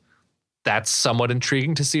Roland, that's somewhat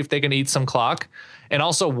intriguing to see if they can eat some clock. And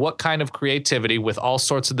also what kind of creativity with all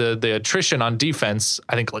sorts of the attrition on defense.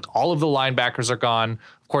 I think like all of the linebackers are gone.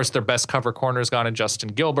 Of course, their best cover corner is gone in Justin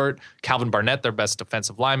Gilbert. Calvin Barnett, their best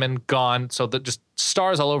defensive lineman, gone. So just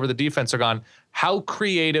stars all over the defense are gone. How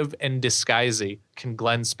creative and disguisey can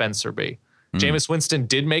Glenn Spencer be? Jameis Winston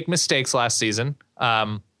did make mistakes last season.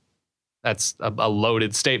 That's a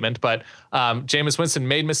loaded statement, but Jameis Winston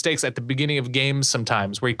made mistakes at the beginning of games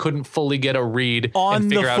sometimes where he couldn't fully get a read on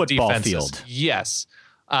and figure the out football defenses. Field. Yes.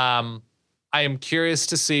 I am curious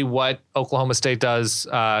to see what Oklahoma State does.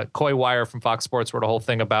 Coy Wire from Fox Sports wrote a whole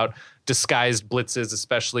thing about disguised blitzes,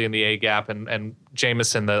 especially in the A-gap, and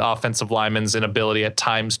Jameis and the offensive lineman's inability at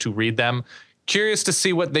times to read them. Curious to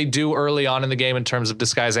see what they do early on in the game in terms of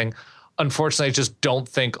disguising. Unfortunately, I just don't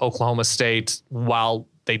think Oklahoma State, while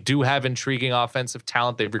they do have intriguing offensive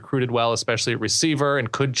talent, they've recruited well, especially at receiver,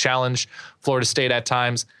 and could challenge Florida State at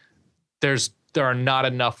times. There are not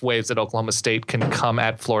enough ways that Oklahoma State can come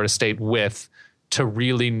at Florida State with to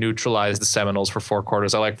really neutralize the Seminoles for 4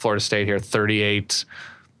 quarters. I like Florida State here, 38-14,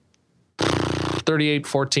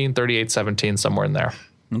 38-17, somewhere in there.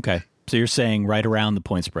 Okay. So you're saying right around the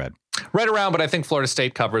point spread. right around, but I think Florida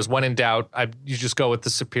State covers. When in doubt, you just go with the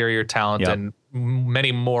superior talent and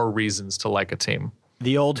many more reasons to like a team.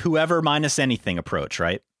 The old whoever minus anything approach,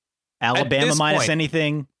 right? Alabama minus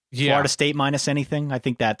anything, Florida State minus anything. I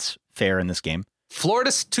think that's fair in this game.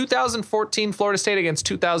 2014 Florida State against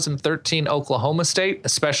 2013 Oklahoma State,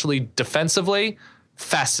 especially defensively,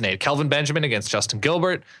 fascinating. Kelvin Benjamin against Justin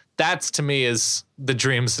Gilbert. That's, to me, is the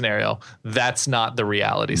dream scenario. That's not the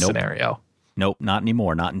reality scenario. Nope, not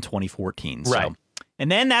anymore. Not in 2014. Right. So.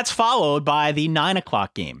 And then that's followed by the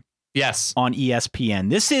 9:00 game. Yes. On ESPN.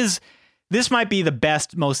 This might be the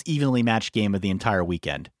best, most evenly matched game of the entire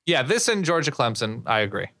weekend. Yeah, this and Georgia Clemson, I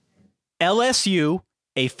agree. LSU,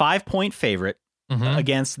 a 5-point favorite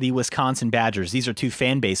against the Wisconsin Badgers. These are two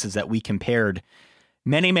fan bases that we compared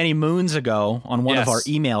many, many moons ago on one of our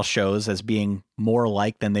email shows as being more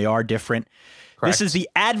alike than they are different. Correct. This is the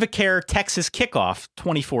Advocare Texas Kickoff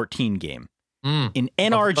 2014 game in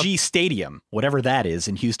NRG Stadium, whatever that is,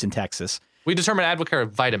 in Houston, Texas. We determined Advocare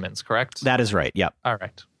vitamins, correct? That is right. Yep. All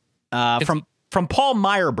right. From Paul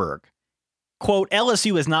Meyerberg, quote,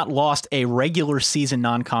 LSU has not lost a regular season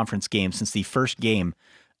non-conference game since the first game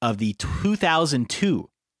of the 2002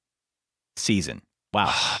 season.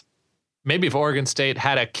 Wow. Maybe if Oregon State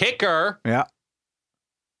had a kicker. Yeah.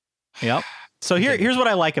 Yep. So here's what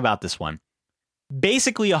I like about this one.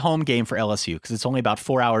 Basically a home game for LSU because it's only about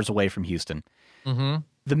 4 hours away from Houston. Mm-hmm.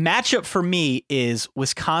 The matchup for me is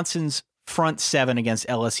Wisconsin's front seven against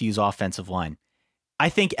LSU's offensive line. I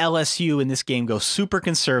think LSU in this game goes super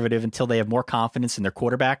conservative until they have more confidence in their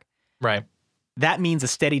quarterback. Right. That means a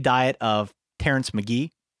steady diet of Terrence McGee,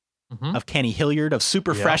 of Kenny Hilliard, of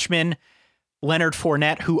super freshman Leonard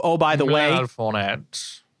Fournette, who, oh, by the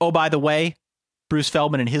way, Bruce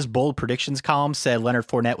Feldman in his bold predictions column said Leonard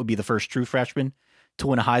Fournette would be the first true freshman to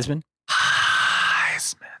win a Heisman.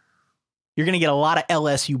 You're going to get a lot of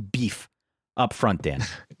LSU beef up front, Dan.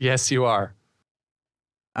 Yes, you are.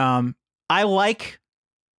 I like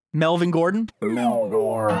Melvin Gordon.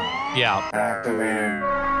 Yeah.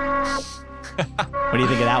 What do you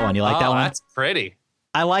think of that one? You like that one? That's pretty.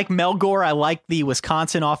 I like Mel Gore. I like the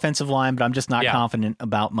Wisconsin offensive line, but I'm just not confident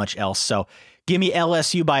about much else. So give me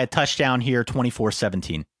LSU by a touchdown here,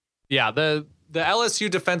 24-17. Yeah, the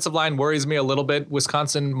LSU defensive line worries me a little bit.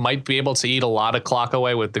 Wisconsin might be able to eat a lot of clock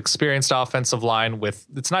away with experienced offensive line.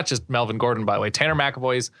 It's not just Melvin Gordon, by the way. Tanner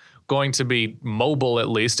McAvoy's going to be mobile, at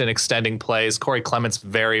least, in extending plays. Corey Clement's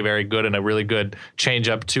very, very good and a really good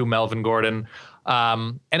changeup to Melvin Gordon.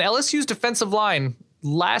 And LSU's defensive line,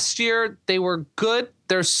 last year, they were good.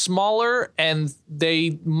 They're smaller, and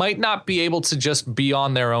they might not be able to just be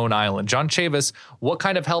on their own island. John Chavis, what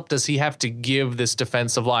kind of help does he have to give this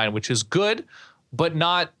defensive line, which is good, but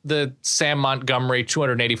not the Sam Montgomery,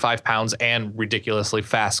 285 pounds and ridiculously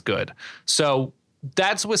fast good. So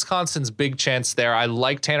that's Wisconsin's big chance there. I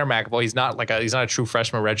like Tanner McAvoy. He's not a true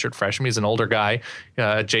freshman, redshirt freshman. He's an older guy,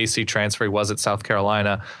 JC transfer. He was at South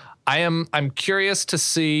Carolina. I'm curious to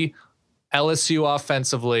see LSU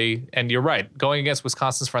offensively, and you're right, going against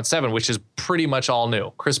Wisconsin's front seven, which is pretty much all new.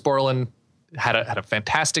 Chris Borland had a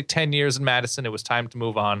fantastic 10 years in Madison. It was time to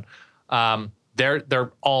move on.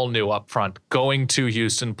 They're all new up front, going to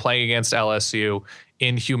Houston, playing against LSU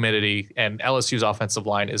in humidity, and LSU's offensive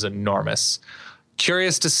line is enormous.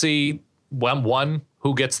 Curious to see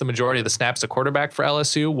who gets the majority of the snaps at quarterback for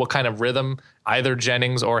LSU, what kind of rhythm either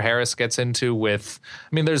Jennings or Harris gets into with,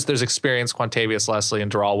 there's experience, Quantavius Leslie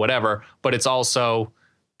and Darrell, whatever, but it's also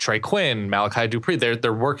Trey Quinn, Malachi Dupree.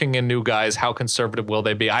 They're working in new guys. How conservative will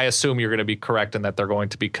they be? I assume you're going to be correct in that they're going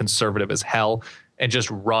to be conservative as hell and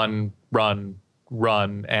just run,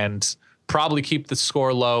 and probably keep the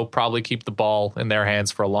score low, probably keep the ball in their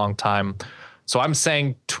hands for a long time. So I'm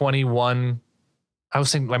saying 21. I was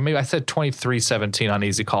thinking maybe I said 23-17 on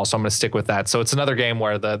Easy Call, so I'm going to stick with that. So it's another game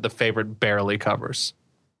where the favorite barely covers.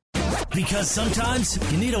 Because sometimes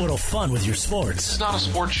you need a little fun with your sports. It's not a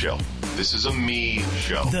sports show. This is a me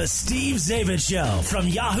show. The Steve Zabin Show from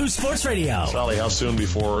Yahoo Sports Radio. Sally, how soon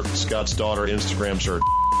before Scott's daughter Instagrams her?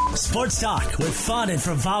 Sports talk with fun and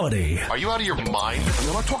frivolity. Are you out of your mind?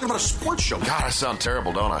 I'm not talking about a sports show. God, I sound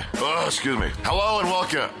terrible, don't I? Oh, excuse me. Hello and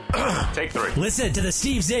welcome. Take 3. Listen to the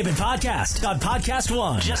Steve Zabin Podcast on Podcast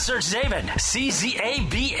One. Just search Zabin,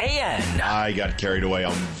 CZABAN. I got carried away.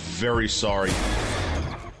 I'm very sorry.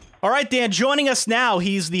 All right, Dan, joining us now,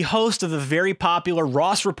 he's the host of the very popular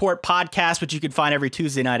Ross Report podcast, which you can find every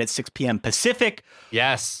Tuesday night at 6 p.m. Pacific.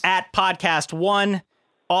 Yes. At Podcast One.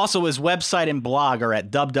 Also, his website and blog are at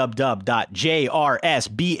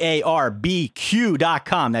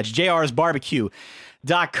www.jrsbarbq.com. That's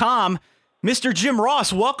jrsbarbecue.com. Mr. Jim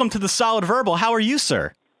Ross, welcome to the Solid Verbal. How are you,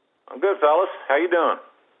 sir? I'm good, fellas. How you doing?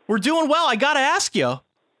 We're doing well. I got to ask you,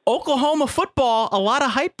 Oklahoma football, a lot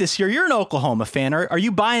of hype this year. You're an Oklahoma fan. Are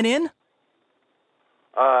you buying in?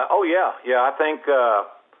 Oh, yeah. Yeah, I think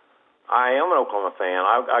I am an Oklahoma fan.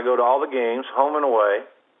 I go to all the games, home and away.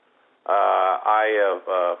 I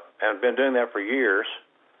have been doing that for years,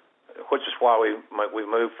 which is why we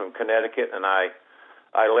moved from Connecticut, and I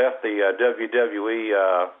left the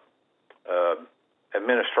WWE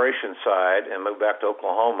administration side and moved back to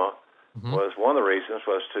Oklahoma. Was one of the reasons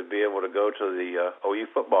was to be able to go to the OU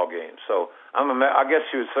football games. So I guess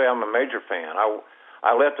you would say I'm a major fan.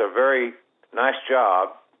 I left a very nice job,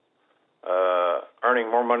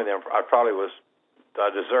 earning more money than I probably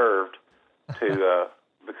deserved to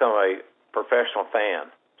become a professional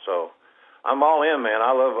fan. So I'm all in, man.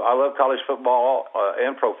 I love college football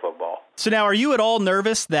and pro football. So now, are you at all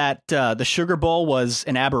nervous that the Sugar Bowl was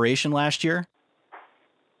an aberration last year?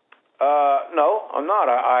 No, I'm not.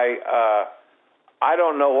 I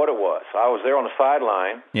don't know what it was. I was there on the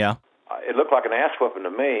sideline. Yeah. It looked like an ass whipping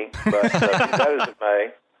to me, but that as it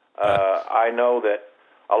may, I know that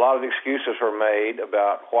a lot of excuses were made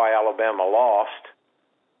about why Alabama lost.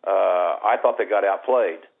 I thought they got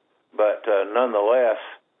outplayed, but nonetheless,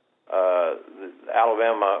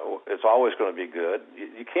 Alabama is always going to be good.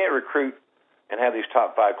 You can't recruit and have these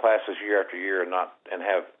top 5 classes year after year and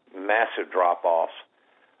have massive drop-offs.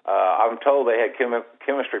 I'm told they had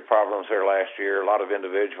chemistry problems there last year, a lot of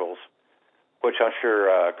individuals, which I'm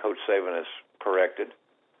sure Coach Saban has corrected.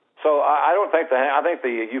 So I don't think I think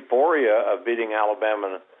the euphoria of beating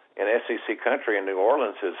Alabama in SEC country in New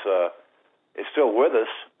Orleans is still with us,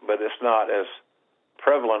 but it's not as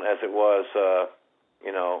prevalent as it was,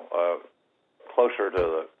 closer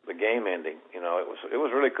to the game ending. It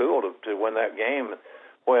was really cool to win that game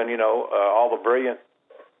when all the brilliant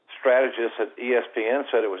strategists at ESPN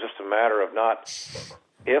said it was just a matter of not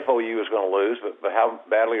if OU is going to lose, but how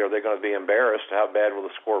badly are they going to be embarrassed, how bad will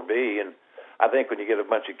the score be. And I think when you get a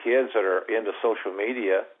bunch of kids that are into social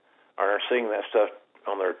media and are seeing that stuff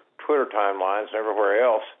on their Twitter timelines and everywhere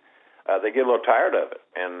else, they get a little tired of it.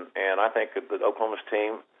 And I think that Oklahoma's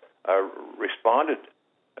team responded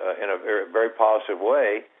in a very, very positive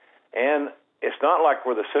way. And it's not like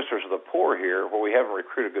we're the sisters of the poor here where we haven't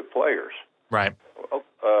recruited good players. Right.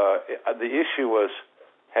 The issue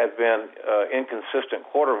had been inconsistent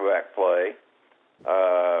quarterback play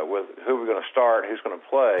with who we're going to start, who's going to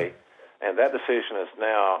play, and that decision has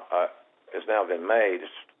now been made.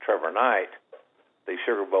 It's Trevor Knight, the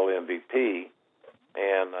Sugar Bowl MVP,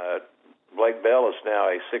 and Blake Bell is now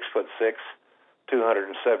a 6'6",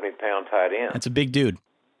 270-pound tight end. That's a big dude.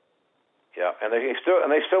 Yeah, and they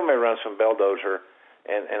still may run some belldozer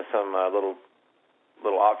and some little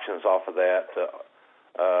options off of that.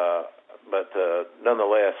 But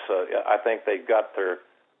nonetheless, I think they got their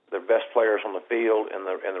best players on the field in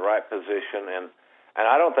the right position, and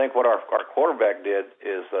I don't think what our quarterback did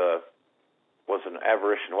was an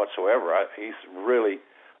aberration whatsoever.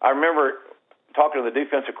 I remember talking to the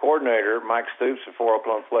defensive coordinator, Mike Stoops, before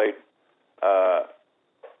Oklahoma played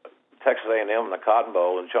Texas A&M in the Cotton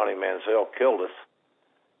Bowl, and Johnny Manziel killed us.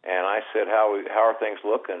 And I said, "How are things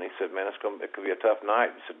looking?" He said, "Man, it could be a tough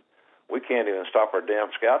night." He said, "We can't even stop our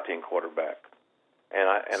damn scout team quarterback," and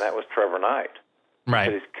that was Trevor Knight.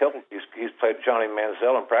 Right. He said he's played Johnny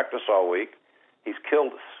Manziel in practice all week. He's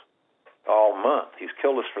killed us all month. He's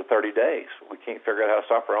killed us for 30 days. We can't figure out how to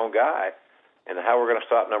stop our own guy, and how we're going to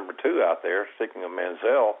stop number 2 out there. Speaking of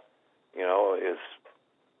Manziel,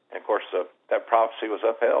 and of course that prophecy was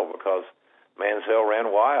upheld because Manziel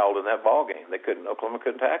ran wild in that ball game. Oklahoma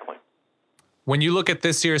couldn't tackle him. When you look at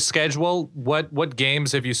this year's schedule, what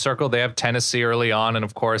games have you circled? They have Tennessee early on, and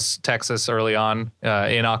of course Texas early on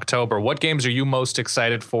in October. What games are you most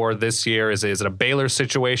excited for this year? Is it a Baylor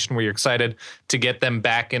situation where you're excited to get them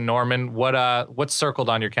back in Norman? What's circled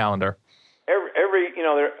on your calendar?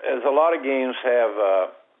 There's a lot of games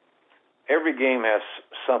every game has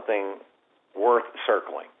something worth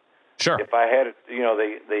circling. Sure. If I had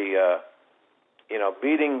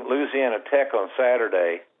beating Louisiana Tech on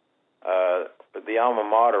Saturday. The alma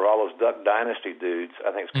mater, all those Duck Dynasty dudes,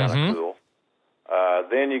 I think it's kind of cool.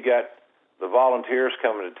 Then you got the Volunteers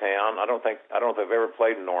coming to town. I don't know if they've ever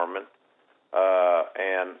played in Norman,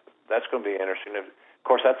 and that's going to be interesting. Of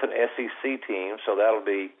course, that's an SEC team, so that'll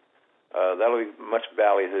be much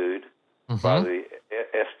ballyhooed by the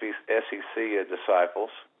SEC disciples,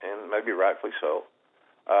 and maybe rightfully so.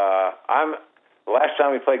 The last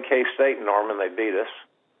time we played K-State in Norman, they beat us.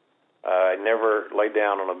 Never laid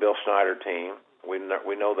down on a Bill Snyder team. We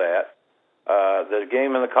know that. The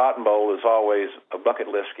game in the Cotton Bowl is always a bucket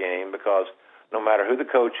list game because no matter who the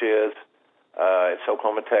coach is, it's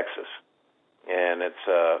Oklahoma, Texas. and it's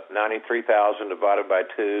 93,000 divided by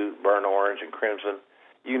 2, burnt orange and crimson.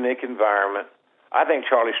 Unique environment. I think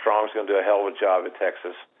Charlie Strong's going to do a hell of a job at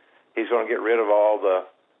Texas. He's going to get rid of all the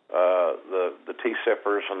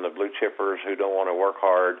T-sippers and the blue chippers who don't want to work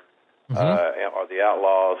hard, or the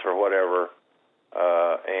outlaws or whatever.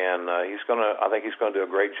 And he's going to. I think he's going to do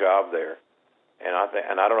a great job there. And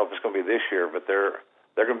I don't know if it's going to be this year, but they're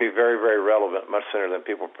going to be very, very relevant, much sooner than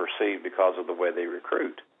people perceive because of the way they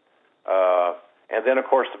recruit. And then, of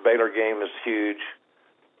course, the Baylor game is huge.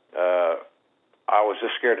 I was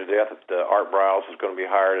just scared to death that Art Briles was going to be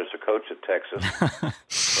hired as a coach at Texas. It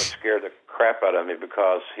scared the crap out of me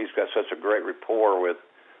because he's got such a great rapport with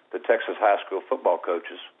the Texas high school football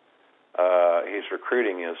coaches. His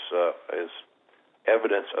recruiting is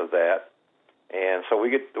evidence of that. And so we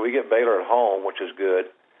get Baylor at home, which is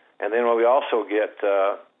good. And then we also get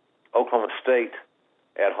Oklahoma State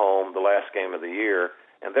at home, the last game of the year.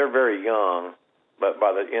 And they're very young, but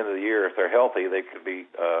by the end of the year, if they're healthy, they could be.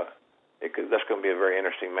 That's going to be a very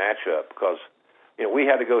interesting matchup because, we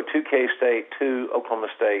had to go to K-State, to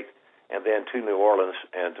Oklahoma State, and then to New Orleans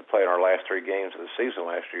and to play in our last 3 games of the season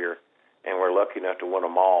last year, and we're lucky enough to win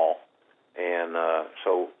them all. And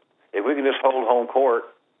so if we can just hold home court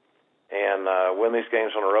and win these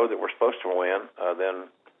games on the road that we're supposed to win, then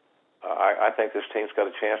I think this team's got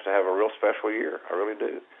a chance to have a real special year. I really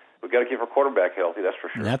do. We've got to keep our quarterback healthy, that's for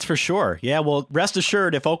sure. That's for sure. Yeah, well, rest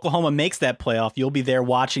assured, if Oklahoma makes that playoff, you'll be there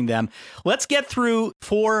watching them. Let's get through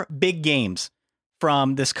 4 big games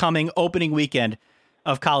from this coming opening weekend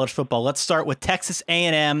of college football. Let's start with Texas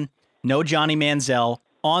A&M, no Johnny Manziel,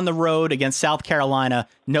 on the road against South Carolina,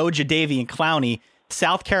 no Jadeveon Clowney.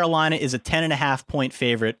 South Carolina is a 10.5-point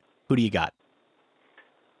favorite. Who do you got?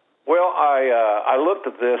 Well, I looked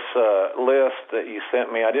at this list that you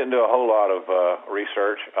sent me. I didn't do a whole lot of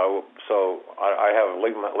research, so I have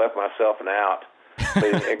left myself an out,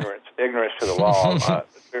 leaving ignorance to the law.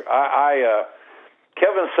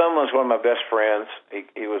 Kevin Sumlin's one of my best friends.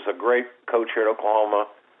 He was a great coach here at Oklahoma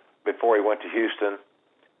before he went to Houston,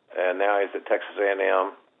 and now he's at Texas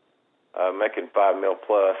A&M, making $5 million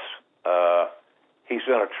plus. He's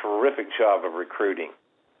done a terrific job of recruiting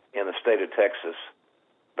in the state of Texas.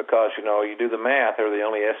 Because, you do the math, they're the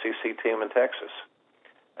only SEC team in Texas.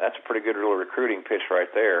 That's a pretty good little recruiting pitch right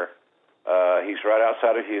there. He's right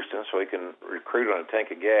outside of Houston, so he can recruit on a tank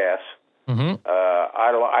of gas. Mm-hmm.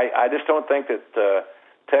 I just don't think that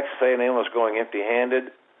Texas A&M was going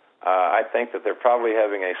empty-handed. I think that they're probably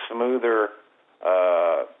having a smoother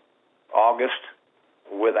August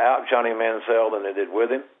without Johnny Manziel than they did with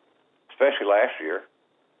him, especially last year.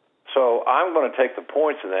 So I'm going to take the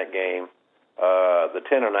points in that game. The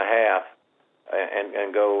 10.5,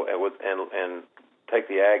 and go and take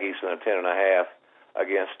the Aggies in a 10.5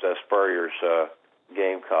 against Spurrier's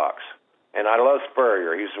Gamecocks. And I love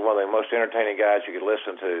Spurrier. He's one of the most entertaining guys you could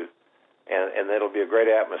listen to, and it'll be a great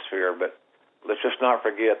atmosphere. But let's just not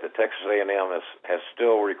forget that Texas A&M has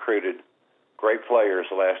still recruited great players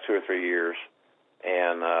the last 2 or 3 years,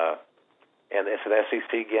 and it's an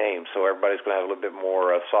SEC game, so everybody's going to have a little bit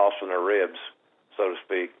more sauce in their ribs, so to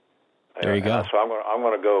speak. There you go. So I'm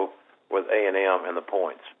going to go with A&M and the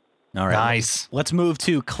points. All right. Nice. Let's move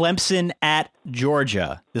to Clemson at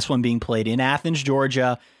Georgia. This one being played in Athens,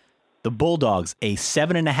 Georgia. The Bulldogs, a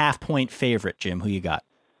 7.5-point favorite. Jim, who you got?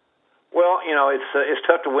 Well, it's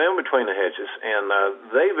tough to win between the hedges, and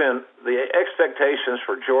the expectations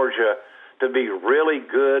for Georgia to be really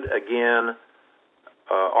good again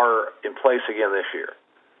are in place again this year.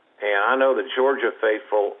 And I know the Georgia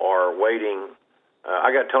faithful are waiting.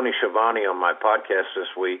 I got Tony Schiavone on my podcast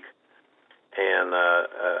this week, and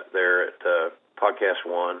they're at Podcast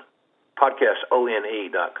One,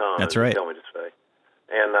 podcastone.com. That's right. Tell me to say.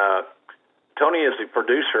 And Tony is the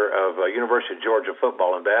producer of University of Georgia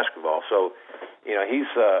football and basketball, so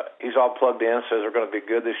he's all plugged in. Says they're going to be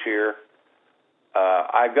good this year.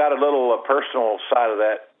 I've got a little personal side of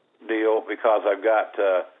that deal because I've got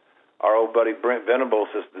our old buddy Brent Venables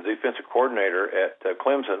is the defensive coordinator at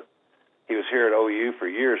Clemson. He was here at OU for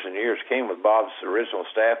years and years, came with Bob's original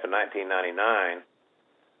staff in 1999.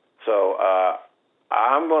 So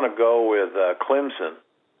I'm going to go with Clemson.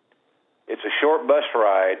 It's a short bus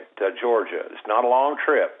ride to Georgia. It's not a long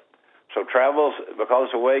trip. So travels, because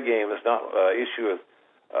it's a away game, it's not an issue with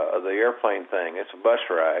the airplane thing. It's a bus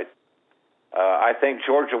ride. I think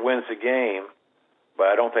Georgia wins the game, but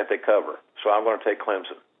I don't think they cover. So I'm going to take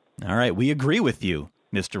Clemson. All right, we agree with you,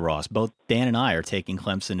 Mr. Ross. Both Dan and I are taking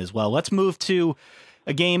Clemson as well. Let's move to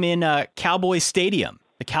a game in Cowboys Stadium,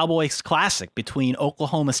 the Cowboys Classic between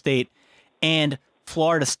Oklahoma State and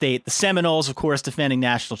Florida State. The Seminoles, of course, defending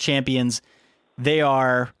national champions. They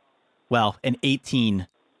are well, an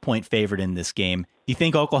 18-point favorite in this game. Do you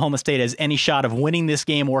think Oklahoma State has any shot of winning this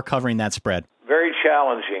game or covering that spread? Very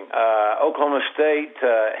challenging. Oklahoma State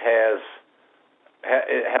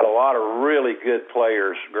had a lot of really good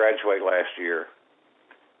players graduate last year.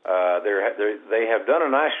 They have done a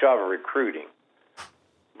nice job of recruiting,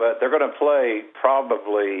 but they're going to play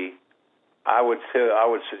probably, I would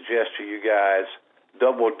suggest to you guys,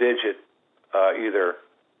 double-digit either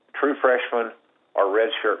true freshmen or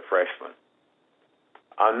redshirt freshmen.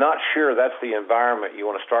 I'm not sure that's the environment you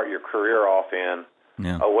want to start your career off in,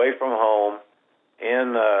 away from home,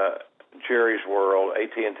 in Jerry's World,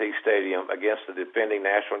 AT&T Stadium, against the defending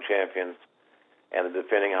national champions and the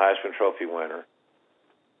defending Heisman Trophy winner,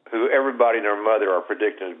 who everybody and their mother are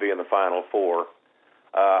predicting to be in the Final Four.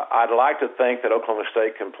 I'd like to think that Oklahoma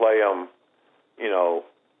State can play them,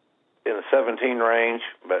 in the 17 range,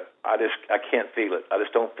 but I can't feel it. I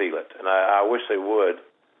just don't feel it, and I wish they would.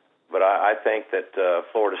 But I think that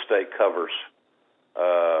Florida State covers,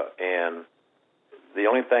 and the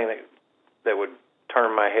only thing that would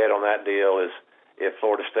turn my head on that deal is if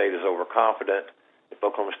Florida State is overconfident, if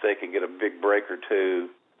Oklahoma State can get a big break or two.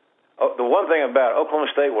 The one thing about Oklahoma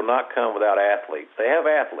State will not come without athletes. They have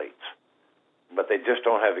athletes, but they just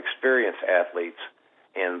don't have experienced athletes,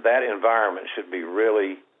 and that environment should be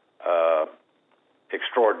really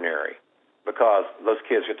extraordinary because those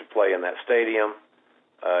kids get to play in that stadium.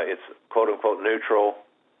 It's quote-unquote neutral.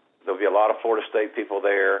 There'll be a lot of Florida State people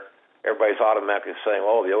there. Everybody's automatically saying,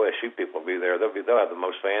 oh, the OSU people will be there. They'll have the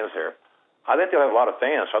most fans there. I think they'll have a lot of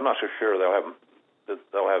fans, so I'm not so sure they'll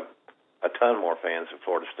have a ton more fans in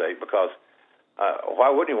Florida State because why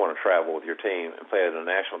wouldn't you want to travel with your team and play at a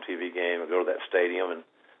national TV game and go to that stadium? And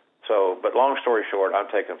so, but long story short, I'm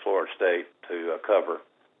taking Florida State to cover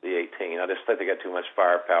the 18. I just think they got too much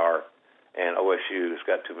firepower, and OSU's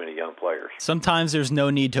got too many young players. Sometimes there's no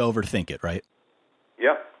need to overthink it, right?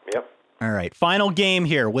 Yep. All right, final game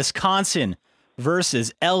here, Wisconsin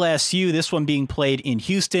versus LSU, this one being played in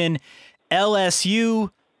Houston.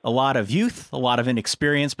 LSU, a lot of youth, a lot of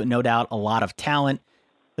inexperience, but no doubt a lot of talent.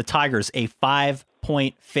 The Tigers, a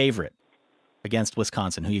 5-point favorite against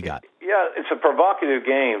Wisconsin. Who you got? Yeah, it's a provocative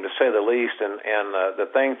game, to say the least, and the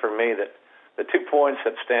thing for me that the 2 points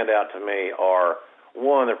that stand out to me are,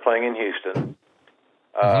 one, they're playing in Houston,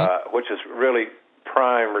 which is really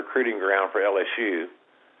prime recruiting ground for LSU,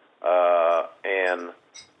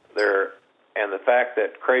 and the fact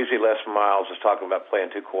that crazy Les Miles is talking about playing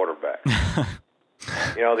two quarterbacks.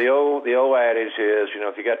 The old adage is,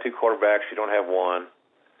 if you got two quarterbacks, you don't have one.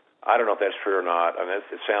 I don't know if that's true or not. I mean,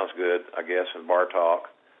 it sounds good, I guess, in bar talk.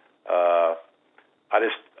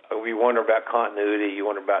 We wonder about continuity. You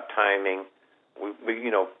wonder about timing.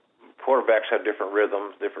 Quarterbacks have different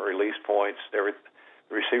rhythms, different release points. The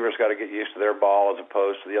receivers got to get used to their ball as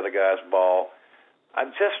opposed to the other guy's ball.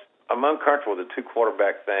 I'm uncomfortable with the two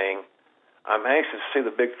quarterback thing. I'm anxious to see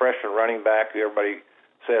the big freshman running back who everybody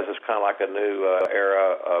says is kind of like a new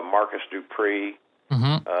era, Marcus Dupree.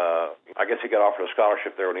 I guess he got offered a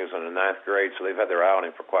scholarship there when he was in the 9th grade, so they've had their eye on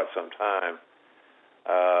him for quite some time.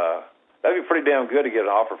 That'd be pretty damn good to get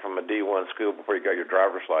an offer from a D1 school before you got your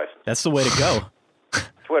driver's license. That's the way to go.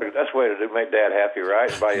 That's the way to make Dad happy, right?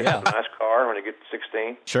 Buy you a nice car when you get to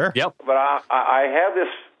 16. Sure. Yep. But I have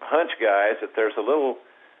this hunch, guys, that there's a little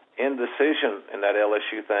indecision in that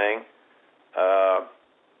LSU thing.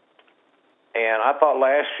 And I thought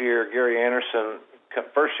last year, Gary Anderson,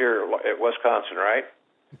 first year at Wisconsin, right?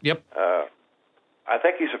 Yep. I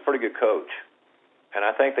think he's a pretty good coach. And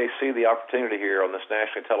I think they see the opportunity here on this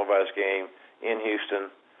nationally televised game in Houston.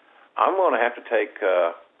 I'm going to have to take,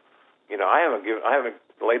 I haven't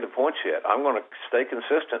laid the points yet. I'm going to stay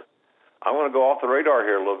consistent. I'm going to go off the radar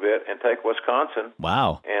here a little bit and take Wisconsin.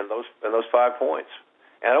 Wow. And those 5 points.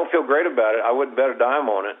 And I don't feel great about it. I wouldn't bet a dime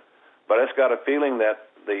on it, but I just got a feeling that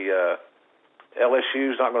the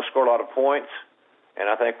LSU's not going to score a lot of points, and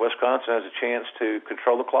I think Wisconsin has a chance to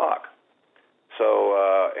control the clock.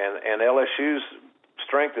 So, and LSU's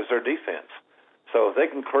strength is their defense. So if they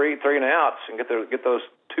can create 3 and outs and get those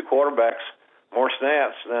two quarterbacks more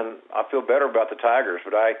snaps, then I feel better about the Tigers.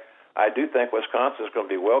 But I do think Wisconsin is going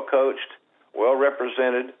to be well coached, well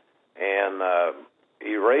represented, and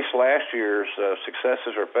erase last year's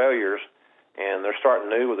successes or failures. And they're starting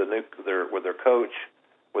new with their coach,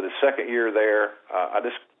 with his second year there.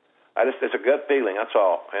 It's a gut feeling. That's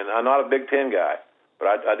all. And I'm not a Big Ten guy, but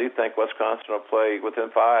I do think Wisconsin will play within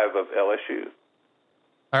 5 of LSU.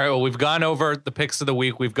 All right, well, we've gone over the picks of the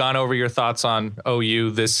week. We've gone over your thoughts on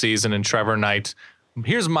OU this season and Trevor Knight.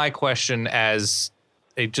 Here's my question as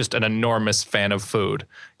just an enormous fan of food.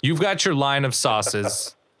 You've got your line of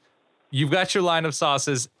sauces. you've got your line of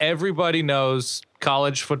sauces. Everybody knows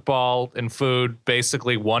college football and food,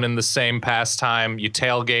 basically one and the same pastime. You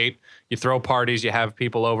tailgate, you throw parties, you have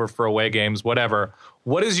people over for away games, whatever.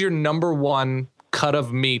 What is your number one cut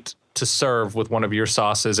of meat to serve with one of your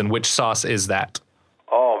sauces, and which sauce is that?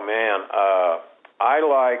 Oh, man. I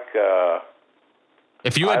like...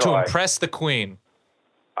 if you had to impress the queen.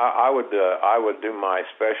 I would do my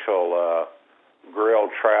special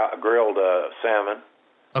grilled salmon.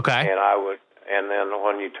 Okay. And then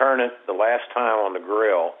when you turn it the last time on the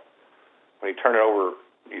grill, when you turn it over,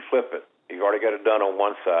 you flip it. You've already got it done on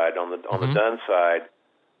one side. On the done side,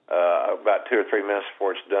 about 2 or 3 minutes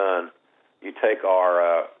before it's done, you take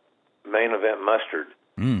our main event mustard.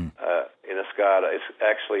 And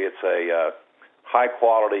it's a high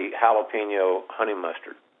quality jalapeno honey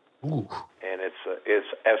mustard. Ooh. And it's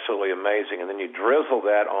absolutely amazing. And then you drizzle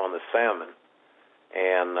that on the salmon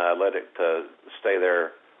and let it stay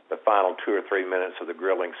there the final 2 or 3 minutes of the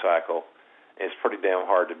grilling cycle. And it's pretty damn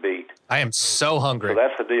hard to beat. I am so hungry. So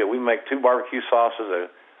that's the deal. We make 2 barbecue sauces,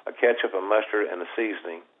 a ketchup, a mustard, and a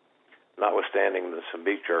seasoning, notwithstanding some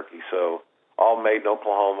beef jerky. So all made in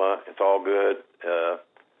Oklahoma. It's all good. I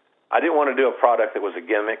didn't want to do a product that was a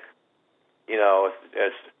gimmick. You know,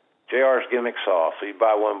 it's JR's gimmick sauce. So you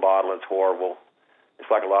buy one bottle, it's horrible.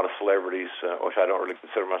 It's like a lot of celebrities, which I don't really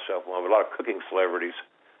consider myself one, but a lot of cooking celebrities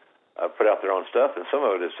put out their own stuff, and some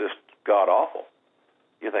of it is just god-awful.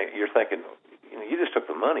 You're thinking, you just took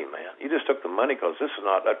the money, man. You just took the money because this is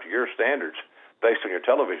not up to your standards based on your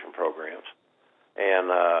television programs. And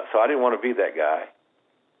so I didn't want to be that guy.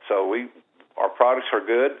 So our products are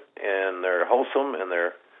good, and they're wholesome, and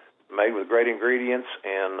they're made with great ingredients,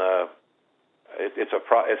 and it's an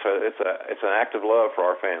act of love for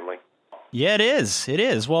our family. Yeah, it is. It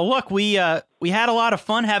is. Well, look, we had a lot of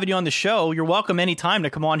fun having you on the show. You're welcome anytime to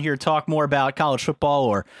come on here and talk more about college football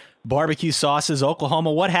or barbecue sauces,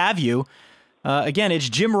 Oklahoma, what have you. Again, it's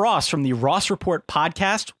Jim Ross from the Ross Report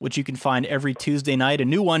podcast, which you can find every Tuesday night. A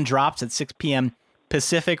new one drops at 6 p.m.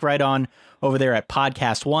 Pacific right on over there at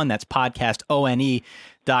Podcast One. That's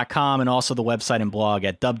podcastone.com, and also the website and blog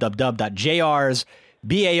at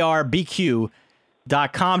www.jrsbarbq.com.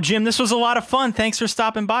 Jim, this was a lot of fun. Thanks for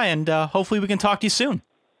stopping by, and hopefully we can talk to you soon.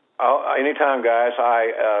 Oh, anytime, guys.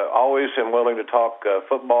 I always am willing to talk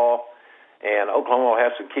football, and Oklahoma will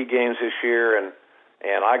have some key games this year, and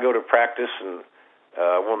I go to practice, and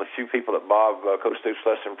one of the few people that Coach Stoops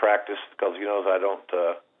lets in practice, because he knows I don't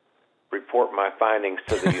report my findings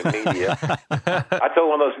to the media. I told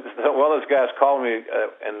one of those guys called me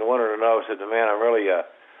and wanted to know, said, man, I'm really, I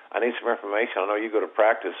need some information. I know you go to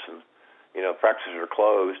practice, and practices are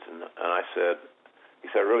closed, and I said, he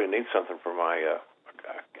said, I really need something for my,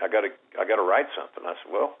 I got to write something. I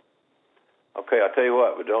said, well, okay, I'll tell you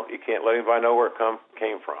what, but you can't let anybody know where it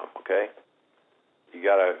came from, okay? You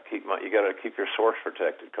got to keep your source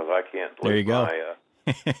protected, because I can't. There you go.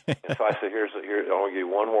 And so I said, here, I'll give you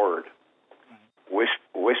one word: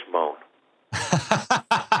 wishbone.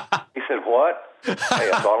 He said, what? Hey,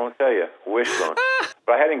 that's all I'm going to tell you, wishbone.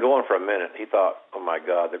 But I had him going for a minute. He thought, oh my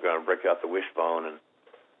God, they're going to break out the wishbone, and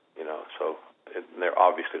so it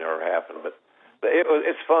obviously never happened. But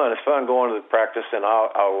it's fun. It's fun going to the practice, and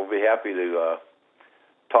I will be happy to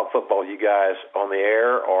talk football with you guys on the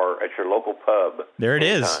air or at your local pub. There it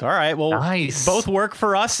is. All right. Well, nice. Both work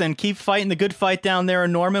for us, and keep fighting the good fight down there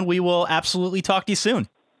in Norman. We will absolutely talk to you soon.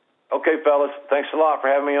 Okay, fellas. Thanks a lot for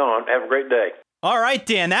having me on. Have a great day. All right,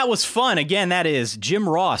 Dan, that was fun. Again, that is Jim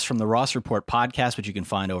Ross from the Ross Report podcast, which you can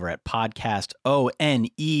find over at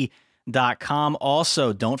podcastone.com.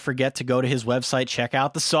 Also, don't forget to go to his website, check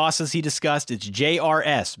out the sauces he discussed. It's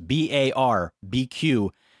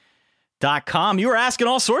JRSBARBQ.com. You were asking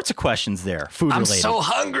all sorts of questions there, food related. I'm so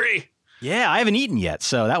hungry. Yeah, I haven't eaten yet,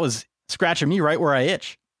 so that was scratching me right where I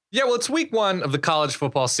itch. Yeah, well, it's week 1 of the college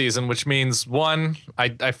football season, which means 1,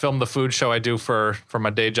 I film the food show I do for my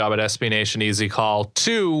day job at SB Nation Easy Call.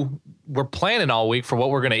 2, we're planning all week for what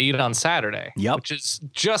we're going to eat on Saturday, which is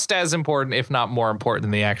just as important, if not more important,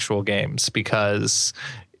 than the actual games, because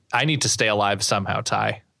I need to stay alive somehow,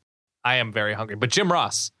 Ty. I am very hungry. But Jim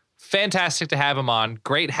Ross, fantastic to have him on.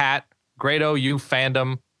 Great hat, great OU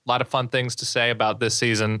fandom, a lot of fun things to say about this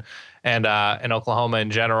season and in Oklahoma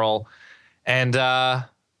in general. And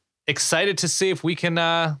excited to see if we can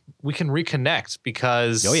reconnect,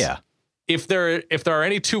 because if there are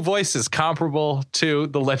any two voices comparable to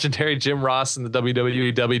the legendary Jim Ross and the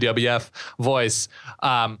WWE WWF voice,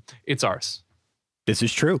 it's ours. This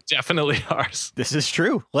is true. Definitely ours. This is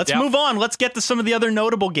true. Let's move on. Let's get to some of the other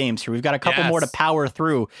notable games here. We've got a couple more to power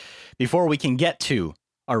through before we can get to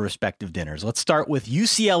our respective dinners. Let's start with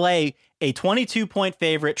UCLA, a 22-point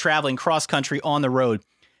favorite traveling cross-country on the road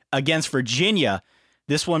against Virginia.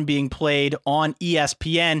 This one being played on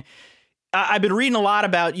ESPN. I've been reading a lot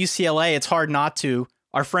about UCLA. It's hard not to.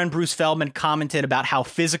 Our friend Bruce Feldman commented about how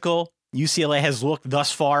physical UCLA has looked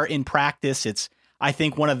thus far in practice. It's, I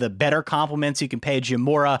think, one of the better compliments you can pay Jim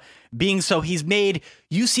Mora. Being so, he's made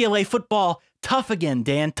UCLA football tough again,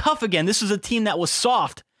 Dan. Tough again. This is a team that was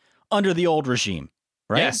soft under the old regime,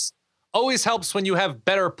 right? Yes. Always helps when you have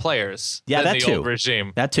better players than that the too. old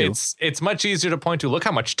regime. That too. It's much easier to point to. Look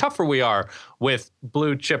how much tougher we are with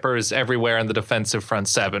blue chippers everywhere in the defensive front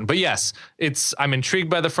seven. But yes, I'm intrigued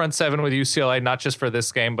by the front seven with UCLA, not just for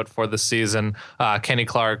this game, but for the season. Kenny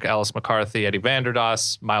Clark, Ellis McCarthy, Eddie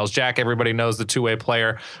Vanderdoss, Miles Jack. Everybody knows the two-way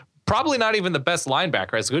player. Probably not even the best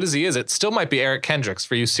linebacker. As good as he is, it still might be Eric Kendricks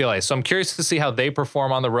for UCLA. So I'm curious to see how they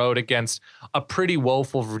perform on the road against a pretty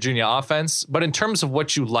woeful Virginia offense. But in terms of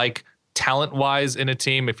what you like talent-wise in a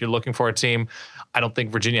team, if you're looking for a team, I don't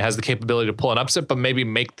think Virginia has the capability to pull an upset, but maybe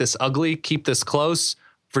make this ugly, keep this close.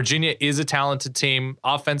 Virginia is a talented team.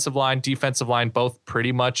 Offensive line, defensive line, both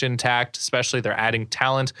pretty much intact, especially they're adding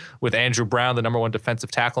talent with Andrew Brown, the number one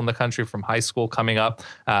defensive tackle in the country from high school coming up,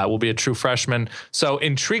 will be a true freshman. So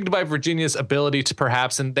intrigued by Virginia's ability to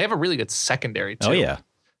perhaps, and they have a really good secondary too. Oh, yeah.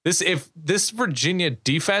 If this Virginia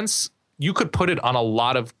defense, you could put it on a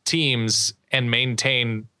lot of teams and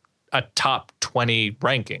maintain a top 20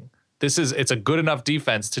 ranking. It's a good enough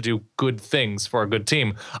defense to do good things for a good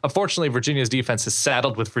team. Unfortunately, Virginia's defense is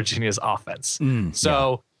saddled with Virginia's offense.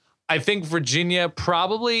 I think Virginia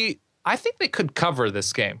I think they could cover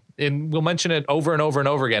this game. And we'll mention it over and over and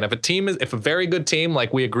over again. If a very good team,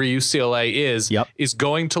 like we agree UCLA is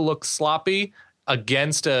going to look sloppy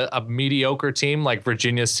against a mediocre team like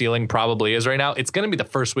Virginia's ceiling probably is right now, it's going to be the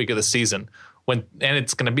first week of the season and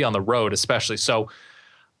it's going to be on the road especially. So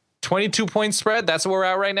 22-point spread, that's where we're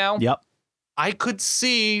at right now. Yep. I could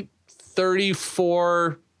see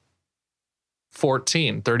 34-14,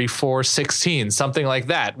 34-16, something like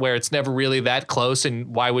that, where it's never really that close.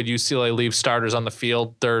 And why would UCLA leave starters on the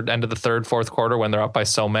field end of the third, fourth quarter when they're up by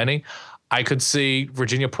so many? I could see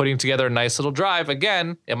Virginia putting together a nice little drive.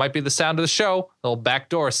 Again, it might be the sound of the show, a little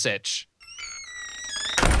backdoor sitch.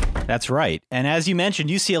 That's right. And as you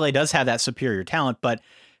mentioned, UCLA does have that superior talent, but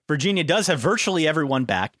Virginia does have virtually everyone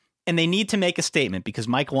back. And they need to make a statement because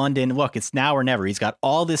Mike London, look, it's now or never. He's got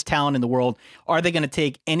all this talent in the world. Are they going to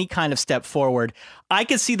take any kind of step forward? I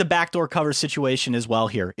could see the backdoor cover situation as well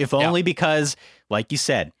here, if only because, like you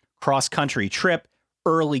said, cross-country trip,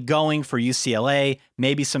 early going for UCLA,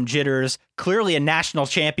 maybe some jitters, clearly a national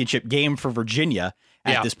championship game for Virginia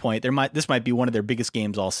at this point. This might be one of their biggest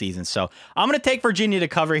games all season. So I'm going to take Virginia to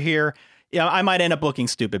cover here. I might end up looking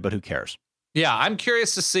stupid, but who cares? Yeah, I'm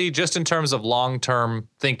curious to see, just in terms of long-term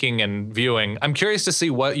thinking and viewing, I'm curious to see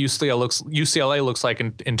what UCLA looks like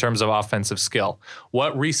in terms of offensive skill.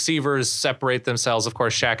 What receivers separate themselves? Of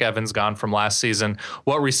course, Shaq Evans gone from last season.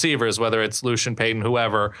 What receivers, whether it's Lucian Payton,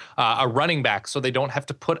 whoever, a running back, so they don't have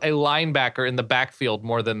to put a linebacker in the backfield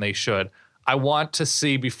more than they should. I want to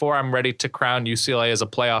see, before I'm ready to crown UCLA as a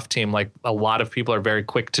playoff team, like a lot of people are very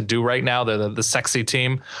quick to do right now, they're the sexy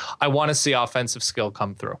team, I want to see offensive skill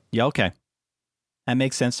come through. Yeah, okay. That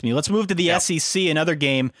makes sense to me. Let's move to the SEC. Another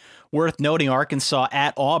game worth noting, Arkansas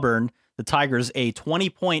at Auburn. The Tigers a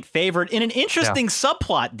 20-point favorite in an interesting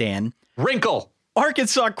subplot, Dan. Wrinkle.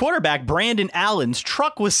 Arkansas quarterback Brandon Allen's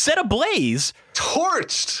truck was set ablaze.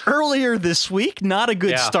 Torched. Earlier this week. Not a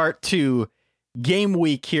good start to game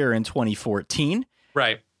week here in 2014.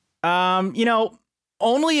 Right.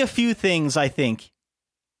 Only a few things, I think,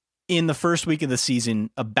 in the first week of the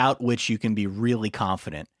season about which you can be really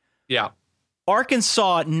confident. Yeah.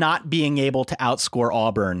 Arkansas not being able to outscore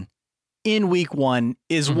Auburn in week one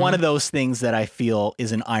is one of those things that I feel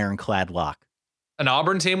is an ironclad lock. An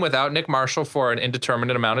Auburn team without Nick Marshall for an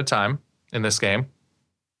indeterminate amount of time in this game.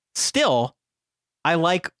 Still, I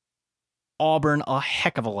like Auburn a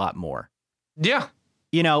heck of a lot more. Yeah.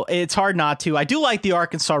 It's hard not to. I do like the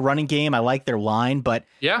Arkansas running game. I like their line, but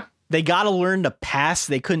they got to learn to pass.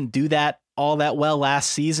 They couldn't do that all that well last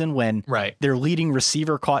season when their leading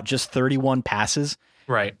receiver caught just 31 passes.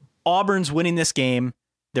 Right. Auburn's winning this game.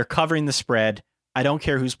 They're covering the spread. I don't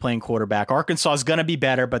care who's playing quarterback. Arkansas is going to be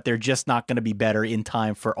better, but they're just not going to be better in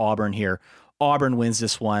time for Auburn here. Auburn wins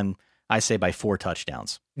this one, I say, by 4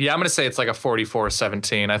 touchdowns. Yeah, I'm going to say it's like a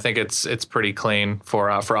 44-17. I think it's pretty clean for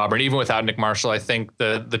Auburn. Even without Nick Marshall, I think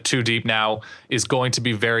the two deep now is going to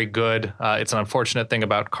be very good. It's an unfortunate thing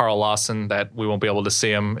about Carl Lawson that we won't be able to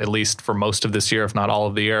see him, at least for most of this year, if not all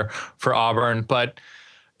of the year, for Auburn. But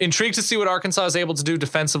Intrigued to see what Arkansas is able to do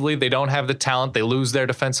defensively. They don't have the talent. They lose their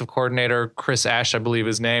defensive coordinator, Chris Ash, I believe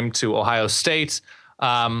his name, to Ohio State.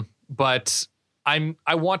 But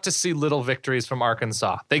I want to see little victories from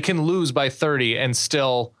Arkansas. They can lose by 30 and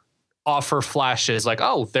still offer flashes like,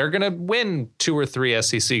 oh, they're going to win 2 or 3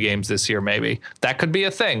 SEC games this year. Maybe that could be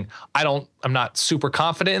a thing. I'm not super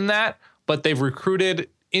confident in that, but they've recruited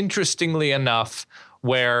interestingly enough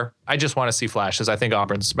where I just want to see flashes. I think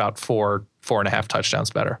Auburn's about 4.5 touchdowns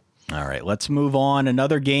better. All right, let's move on.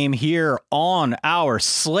 Another game here on our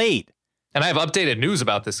slate. And I have updated news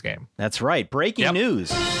about this game. That's right. Breaking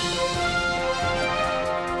news.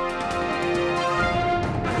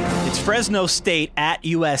 It's Fresno State at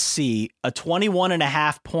USC. A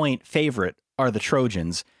 21.5 point favorite are the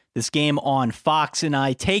Trojans. This game on Fox, and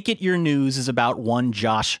I take it your news is about one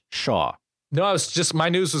Josh Shaw. No, my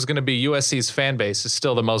news was going to be USC's fan base is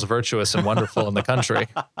still the most virtuous and wonderful in the country.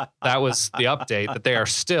 That was the update, that they are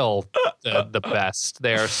still the best.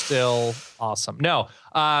 They are still awesome. No,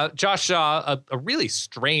 Josh Shaw, a really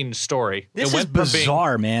strange story. This is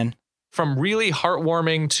bizarre, man. From really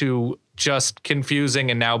heartwarming to just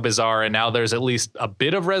confusing and now bizarre. And now there's at least a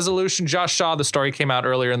bit of resolution. Josh Shaw, the story came out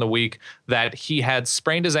earlier in the week that he had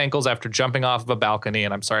sprained his ankles after jumping off of a balcony.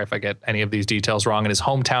 And I'm sorry if I get any of these details wrong, in his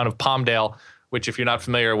hometown of Palmdale, which if you're not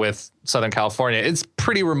familiar with Southern California, it's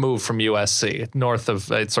pretty removed from USC, north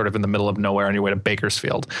of, it's sort of in the middle of nowhere on your way to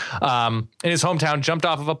Bakersfield. In his hometown, jumped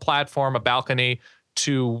off of a platform, a balcony,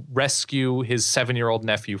 to rescue his 7-year-old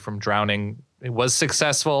nephew from drowning. It was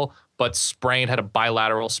successful, but had a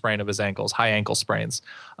bilateral sprain of his ankles, high ankle sprains.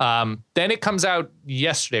 Then it comes out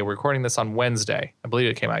yesterday, we're recording this on Wednesday, I believe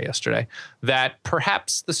it came out yesterday, that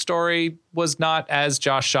perhaps the story was not as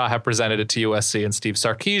Josh Shaw had presented it to USC and Steve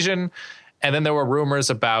Sarkisian. And then there were rumors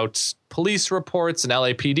about police reports and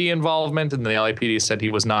LAPD involvement, and the LAPD said he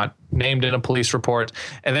was not named in a police report.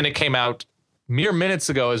 And then it came out mere minutes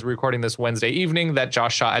ago, as we're recording this Wednesday evening, that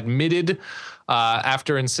Josh Shaw admitted,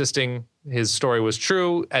 after insisting his story was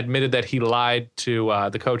true, admitted that he lied to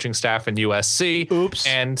the coaching staff in USC. Oops.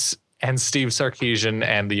 And Steve Sarkisian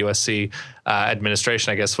and the USC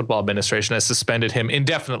administration, I guess football administration, has suspended him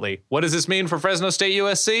indefinitely. What does this mean for Fresno State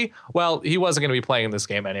USC? Well, he wasn't going to be playing in this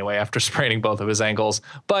game anyway after spraining both of his ankles.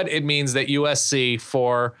 But it means that USC,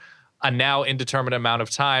 for a now indeterminate amount of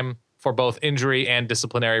time, for both injury and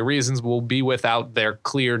disciplinary reasons, will be without their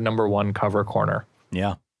clear number 1 cover corner.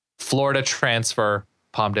 Yeah. Florida transfer,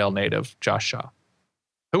 Palmdale native, Josh Shaw,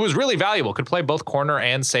 who was really valuable, could play both corner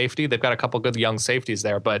and safety. They've got a couple good young safeties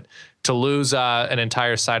there, but to lose an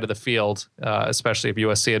entire side of the field, especially if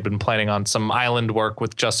USC had been planning on some island work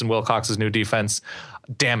with Justin Wilcox's new defense,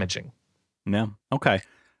 damaging. No. Okay.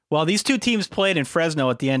 Well, these two teams played in Fresno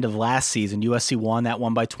at the end of last season. USC won that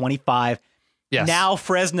one by 25. Yes. Now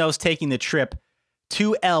Fresno's taking the trip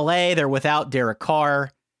to LA. They're without Derek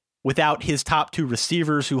Carr, without his top 2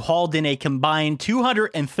 receivers, who hauled in a combined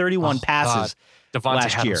 231 passes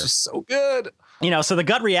last year. Adams is so good. So the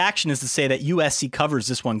gut reaction is to say that USC covers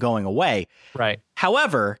this one going away. Right.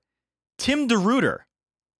 However, Tim DeRuyter,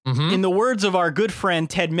 in the words of our good friend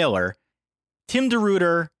Ted Miller, Tim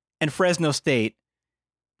DeRuyter and Fresno State,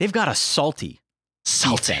 they've got a salty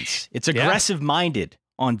defense. It's aggressive-minded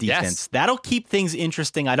on defense. Yes. That'll keep things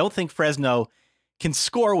interesting. I don't think Fresno can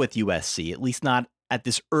score with USC, at least not at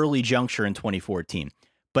this early juncture in 2014.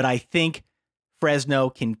 But I think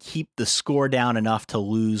Fresno can keep the score down enough to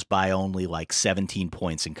lose by only like 17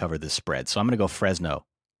 points and cover the spread. So I'm going to go Fresno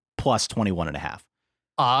plus 21.5.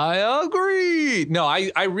 I agree. No,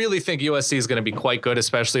 I really think USC is going to be quite good,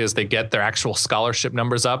 especially as they get their actual scholarship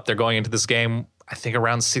numbers up. They're going into this game, I think,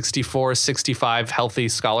 around 64, 65 healthy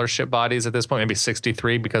scholarship bodies at this point, maybe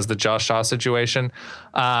 63 because of the Josh Shaw situation.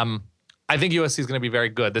 I think USC is going to be very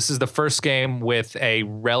good. This is the first game with a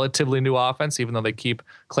relatively new offense, even though they keep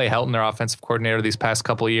Clay Helton, their offensive coordinator, these past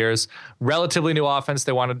couple of years. Relatively new offense.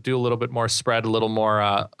 They want to do a little bit more spread, a little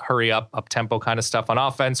more hurry up tempo kind of stuff on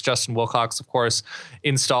offense. Justin Wilcox, of course,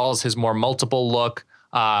 installs his more multiple look,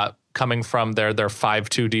 coming from their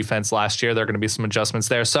 5-2 defense last year. There are going to be some adjustments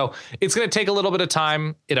there. So it's going to take a little bit of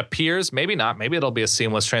time. It appears, maybe not, maybe it'll be a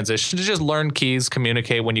seamless transition to just learn keys,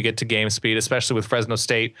 communicate when you get to game speed, especially with Fresno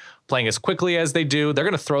State playing as quickly as they do. They're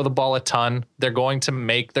going to throw the ball a ton. They're going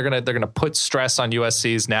to put stress on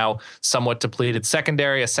USC's now somewhat depleted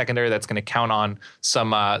secondary, a secondary that's going to count on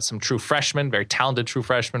some true freshmen, very talented true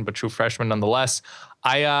freshmen, but true freshmen nonetheless.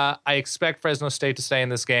 I expect Fresno State to stay in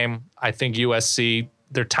this game. I think USC,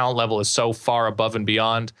 their talent level is so far above and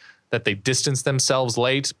beyond that they distance themselves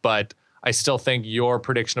late, but I still think your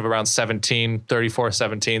prediction of around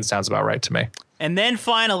 34-17 sounds about right to me. And then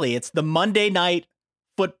finally, it's the Monday night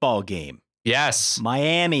football game. Yes.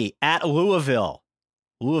 Miami at Louisville.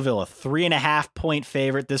 Louisville, a 3.5-point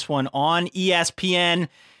favorite. This one on ESPN.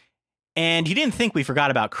 And you didn't think we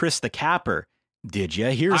forgot about Chris the Capper, did you?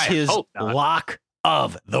 Here's his lock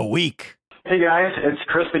of the week. Hey guys, it's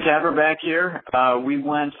Chris the Capper back here. We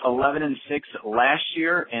went 11-6 last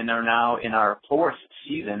year and are now in our 4th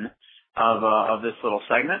season of this little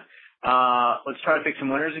segment. Let's try to pick some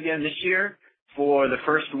winners again this year. For the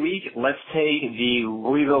first week, let's take the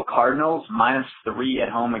Louisville Cardinals -3 at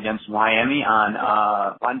home against Miami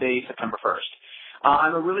on Monday, September 1st.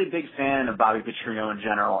 I'm a really big fan of Bobby Petrino in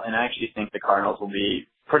general, and I actually think the Cardinals will be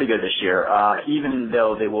pretty good this year, even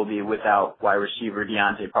though they will be without wide receiver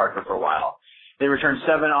Devontae Parker for a while. They returned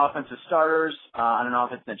 7 offensive starters on an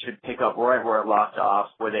offense that should pick up right where it left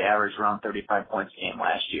off, where they averaged around 35 points a game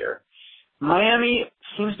last year. Miami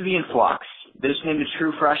seems to be in flux. They just named a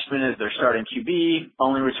true freshman as their starting QB,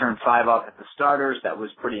 only returned 5 offensive starters. That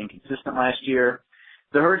was pretty inconsistent last year.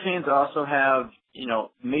 The Hurricanes also have,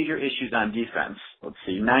 major issues on defense. Let's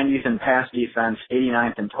see, 90th in pass defense,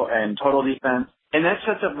 89th in total defense. And that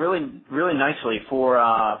sets up really, really nicely for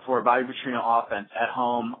a Bobby Petrino offense at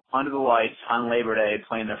home, under the lights, on Labor Day,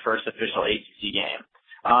 playing their first official ACC game.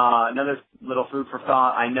 Another little food for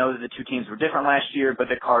thought. I know that the two teams were different last year, but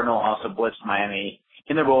the Cardinal also blitzed Miami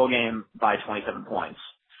in their bowl game by 27 points.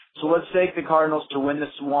 So let's take the Cardinals to win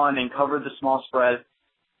this one and cover the small spread,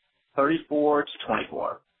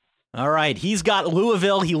 34-24. All right. He's got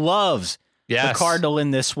Louisville. He loves the Cardinal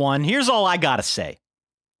in this one. Here's all I got to say.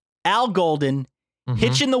 Al Golden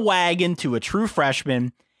hitching the wagon to a true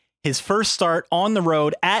freshman, his first start on the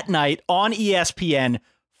road at night on ESPN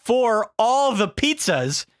for all the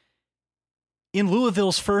pizzas in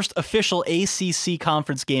Louisville's first official ACC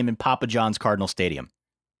conference game in Papa John's Cardinal Stadium.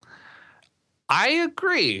 I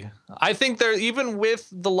agree. I think there, even with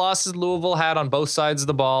the losses Louisville had on both sides of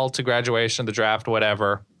the ball to graduation, the draft,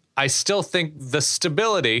 whatever, I still think the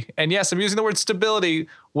stability, and yes, I'm using the word stability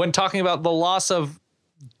when talking about the loss of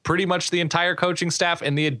pretty much the entire coaching staff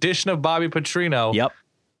and the addition of Bobby Petrino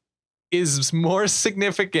is more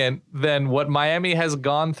significant than what Miami has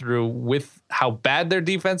gone through with how bad their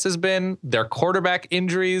defense has been, their quarterback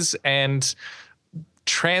injuries and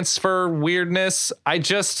transfer weirdness. I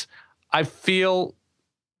feel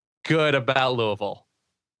good about Louisville.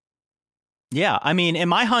 Yeah, I mean, and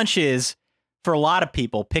my hunch is, for a lot of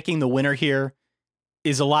people, picking the winner here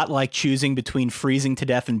is a lot like choosing between freezing to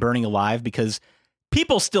death and burning alive, because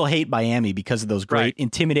people still hate Miami because of those great,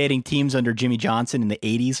 intimidating teams under Jimmy Johnson in the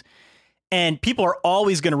 80s. And people are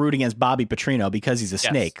always going to root against Bobby Petrino because he's a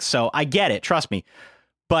snake. So I get it. Trust me.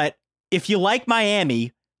 But if you like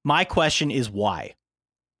Miami, my question is why?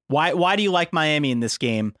 Why do you like Miami in this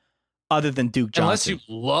game other than Duke Johnson? Unless you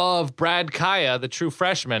love Brad Kaya, the true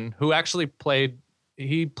freshman, who actually played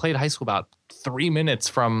high school about 3 minutes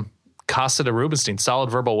from Casa de Rubenstein, Solid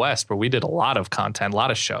Verbal West, where we did a lot of content, a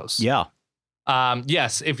lot of shows. Yeah.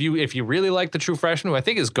 Yes, if you really like the true freshman, who I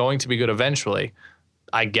think is going to be good eventually,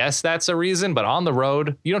 I guess that's a reason. But on the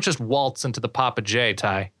road, you don't just waltz into the Papa J,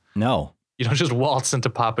 Ty. No. You don't just waltz into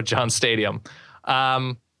Papa John Stadium.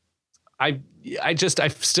 I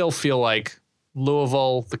still feel like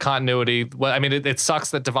Louisville, the continuity. Well, I mean, it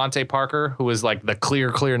sucks that Devontae Parker, who is like the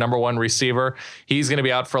clear number one receiver, he's going to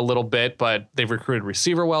be out for a little bit, but they've recruited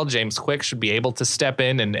receiver well. James Quick should be able to step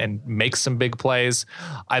in and make some big plays.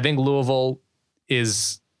 I think Louisville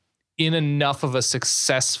is in enough of a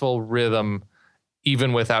successful rhythm,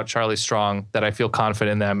 even without Charlie Strong, that I feel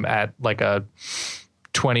confident in them at like a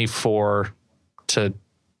 24-16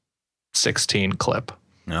 clip.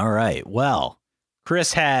 All right. Well,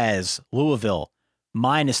 Chris has Louisville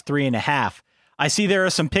 -3.5. I see there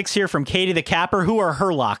are some picks here from Katie the Capper. Who are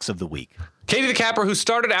her locks of the week? Katie the Capper, who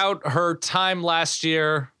started out her time last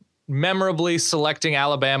year memorably selecting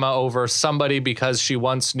Alabama over somebody because she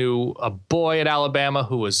once knew a boy at Alabama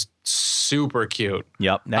who was super cute.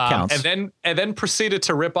 Yep, that counts. And then proceeded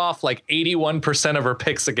to rip off like 81% of her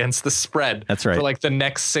picks against the spread. That's right. For like the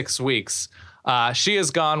next 6 weeks. She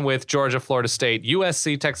has gone with Georgia, Florida State,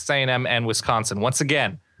 USC, Texas A&M, and Wisconsin. Once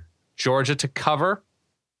again, Georgia to cover,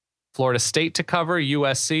 Florida State to cover,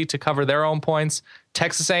 USC to cover their own points,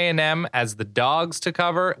 Texas A&M as the dogs to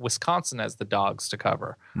cover, Wisconsin as the dogs to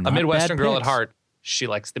cover. A Midwestern girl at heart. She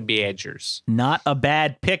likes the Badgers. Not a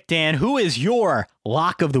bad pick, Dan. Who is your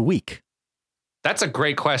lock of the week? That's a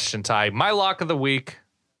great question, Ty. My lock of the week,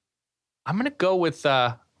 I'm going to go with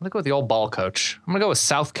the old ball coach. I'm going to go with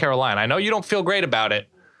South Carolina. I know you don't feel great about it,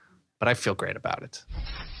 but I feel great about it.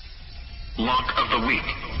 Lock of the week.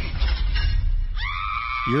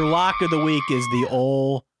 Your lock of the week is the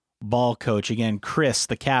old ball coach. Again, Chris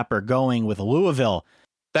the Capper going with Louisville.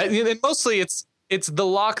 And mostly it's the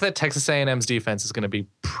lock that Texas A&M's defense is going to be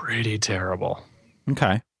pretty terrible.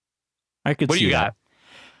 Okay. I could What see do you that. got?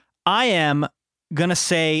 I am going to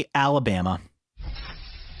say Alabama.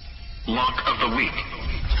 Lock of the week.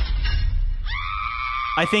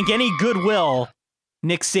 I think any goodwill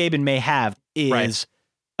Nick Saban may have is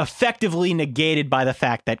effectively negated by the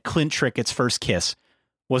fact that Clint Trickett's first kiss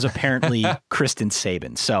was apparently Kristen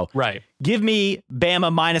Saban. So give me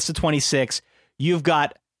Bama minus the 26. You've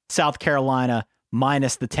got South Carolina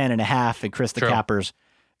minus the 10.5, and Krista Capper's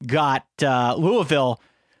got Louisville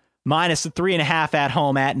minus the 3.5 at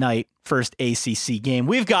home at night. First ACC game.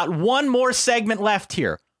 We've got one more segment left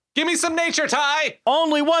here. Give me some nature, Ty.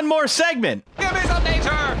 Only one more segment. Give me some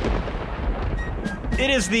nature. It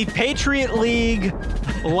is the Patriot League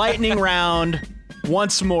lightning round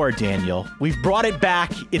once more, Daniel. We've brought it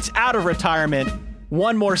back. It's out of retirement.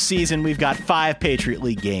 One more season. We've got 5 Patriot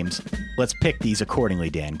League games. Let's pick these accordingly,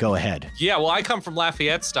 Dan. Go ahead. Yeah, well, I come from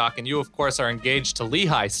Lafayette stock, and you, of course, are engaged to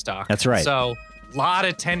Lehigh stock. That's right. So, a lot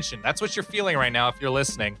of tension. That's what you're feeling right now if you're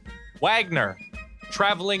listening. Wagner,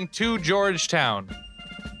 traveling to Georgetown.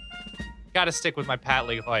 Got to stick with my Pat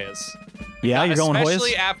League Hoyas. Yeah, you're going Hoyas?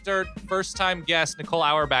 Especially after first-time guest Nicole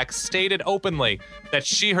Auerbach stated openly that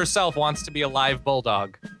she herself wants to be a live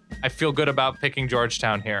Bulldog. I feel good about picking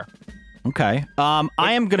Georgetown here. Okay. I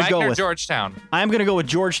am going to go with Georgetown. I am going to go with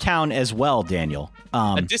Georgetown as well, Daniel.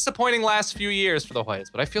 A disappointing last few years for the Hoyas,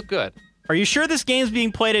 but I feel good. Are you sure this game's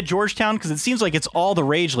being played at Georgetown? Because it seems like it's all the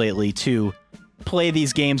rage lately to play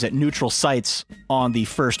these games at neutral sites on the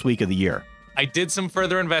first week of the year. I did some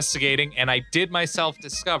further investigating, and I did myself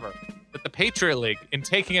discover that the Patriot League, in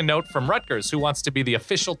taking a note from Rutgers, who wants to be the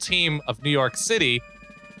official team of New York City,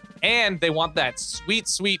 and they want that sweet,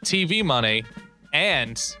 sweet TV money,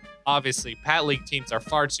 and obviously Pat League teams are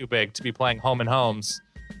far too big to be playing home and homes.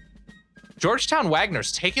 Georgetown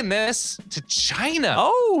Wagner's taking this to China.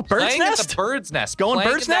 Oh, Bird's playing Nest? At the Bird's Nest. Going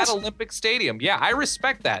playing Bird's in Nest? that Olympic Stadium. Yeah, I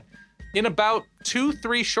respect that. In about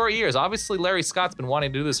 2-3 short years, obviously Larry Scott's been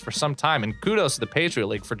wanting to do this for some time, and kudos to the Patriot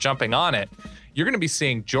League for jumping on it. You're going to be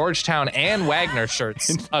seeing Georgetown and Wagner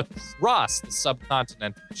shirts across the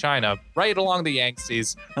subcontinent of China, right along the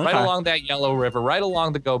Yangtzes, right along that Yellow River, right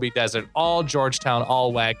along the Gobi Desert, all Georgetown,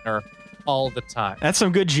 all Wagner, all the time. That's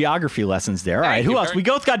some good geography lessons there. All right, who else? We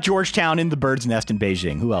both got Georgetown in the Bird's Nest in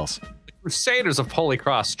Beijing. Who else? The Crusaders of Holy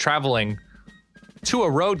Cross traveling to a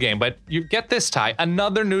road game, but you get this, Ty,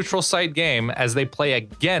 another neutral site game as they play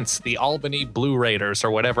against the Albany Blue Raiders,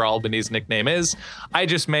 or whatever Albany's nickname is. I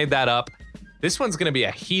just made that up. This one's going to be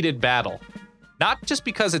a heated battle, not just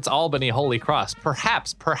because it's Albany Holy Cross,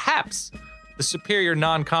 perhaps the superior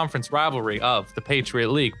non-conference rivalry of the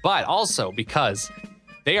Patriot League, but also because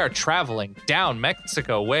they are traveling down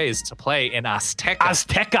Mexico ways to play in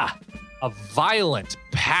Azteca. A violent,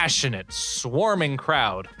 passionate, swarming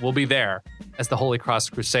crowd will be there as the Holy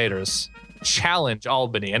Cross Crusaders challenge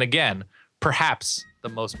Albany. And again, perhaps the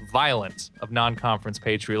most violent of non-conference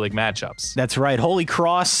Patriot League matchups. That's right. Holy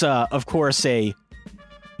Cross, of course, a,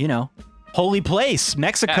 holy place.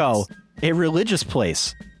 Mexico, a religious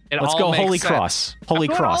place. Let's go Holy Cross. Holy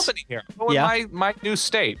Cross. Albany here. I'm going my new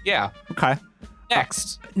state. Yeah. Okay.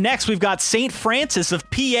 Next, we've got St. Francis of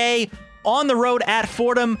PA on the road at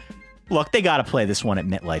Fordham. Look, they got to play this one at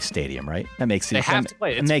MetLife Stadium, right? That makes sense. They have to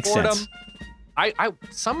play. It makes Fordham. sense.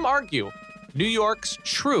 Some argue New York's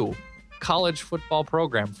true college football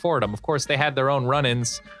program, Fordham. Of course, they had their own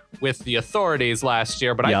run-ins with the authorities last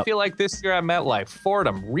year, but I feel like this year at MetLife,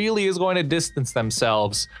 Fordham really is going to distance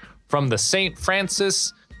themselves from the St.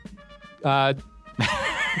 Francis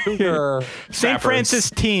Cougar St. Francis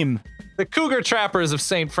team. The Cougar Trappers of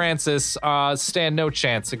St. Francis stand no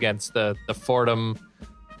chance against the Fordham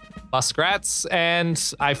Muskrats,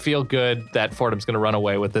 and I feel good that Fordham's going to run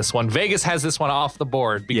away with this one. Vegas has this one off the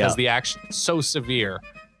board because the action is so severe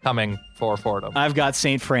coming for Fordham. I've got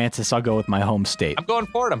St. Francis. I'll go with my home state. I'm going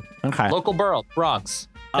Fordham. Okay. Local borough, Bronx.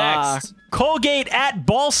 Next. Colgate at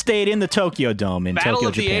Ball State in the Tokyo Dome in Battle Tokyo,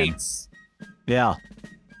 of the Japan. Eights. Yeah.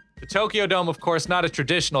 The Tokyo Dome, of course, not a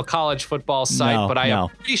traditional college football site, but I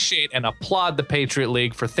appreciate and applaud the Patriot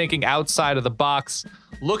League for thinking outside of the box,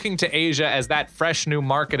 looking to Asia as that fresh new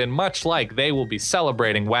market, and much like they will be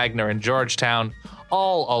celebrating Wagner and Georgetown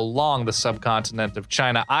all along the subcontinent of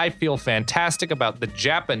China. I feel fantastic about the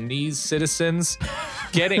Japanese citizens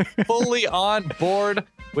getting fully on board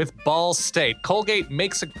with Ball State. Colgate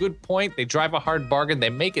makes a good point. They drive a hard bargain. They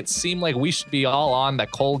make it seem like we should be all on the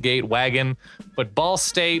Colgate wagon. But Ball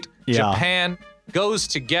State, Japan, goes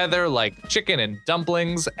together like chicken and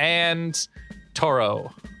dumplings and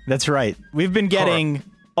Toro. That's right. We've been getting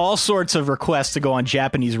all sorts of requests to go on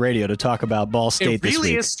Japanese radio to talk about Ball State this week. It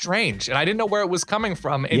really is strange, and I didn't know where it was coming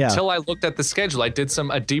from until I looked at the schedule. I did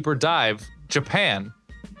a deeper dive. Japan,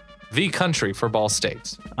 the country for Ball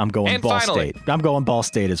State. I'm going Ball State. I'm going Ball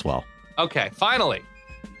State as well. Okay, finally,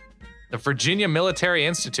 the Virginia Military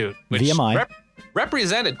Institute, which VMI.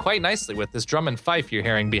 Represented quite nicely with this drum and fife you're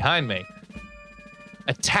hearing behind me,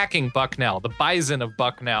 attacking Bucknell, the Bison of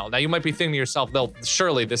Bucknell. Now, you might be thinking to yourself, though,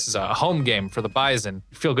 surely this is a home game for the Bison.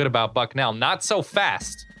 You feel good about Bucknell. Not so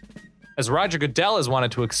fast, as Roger Goodell has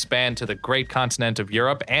wanted to expand to the great continent of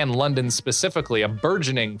Europe and London specifically, a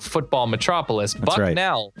burgeoning football metropolis. That's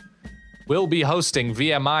Bucknell will be hosting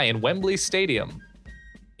VMI in Wembley Stadium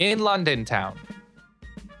in London town.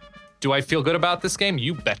 Do I feel good about this game?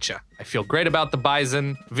 You betcha. I feel great about the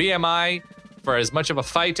Bison. VMI, for as much of a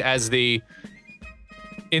fight as the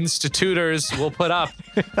institutors will put up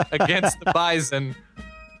against the Bison,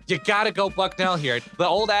 you got to go Bucknell here. The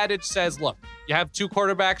old adage says, look, you have 2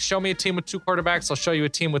 quarterbacks. Show me a team with 2 quarterbacks. I'll show you a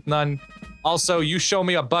team with none. Also, you show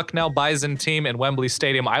me a Bucknell Bison team in Wembley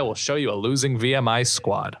Stadium, I will show you a losing VMI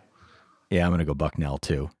squad. Yeah, I'm going to go Bucknell,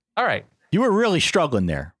 too. All right. You were really struggling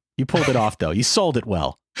there. You pulled it off, though. You sold it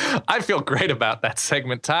well. I feel great about that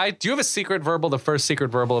segment, Ty. Do you have a secret verbal, the first secret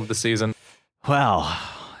verbal of the season? Well,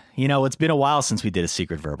 it's been a while since we did a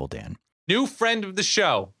secret verbal, Dan. New friend of the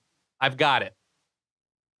show. I've got it.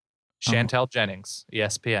 Chantel Jennings,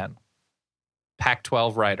 ESPN.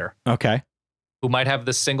 Pac-12 writer. Okay. Who might have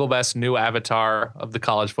the single best new avatar of the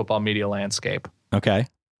college football media landscape. Okay.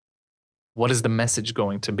 What is the message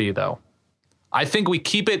going to be, though? I think we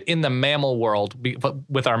keep it in the mammal world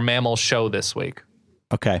with our mammal show this week.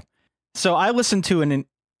 Okay. So I listened to an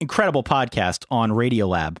incredible podcast on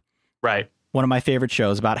Radiolab. Right. One of my favorite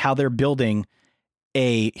shows about how they're building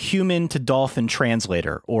a human to dolphin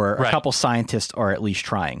translator, or a couple scientists are at least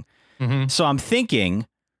trying. Mm-hmm. So I'm thinking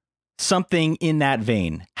something in that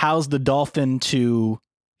vein. How's the dolphin to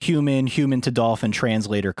human to dolphin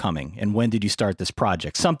translator coming? And when did you start this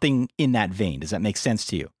project? Something in that vein. Does that make sense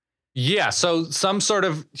to you? Yeah. So some sort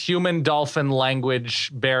of human dolphin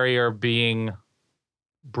language barrier being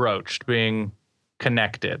broached, being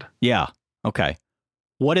connected. Yeah. Okay.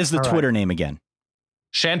 What is the Twitter name again?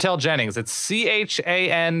 Chantel Jennings. It's Chantel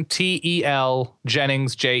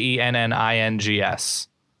Jennings, Jennings.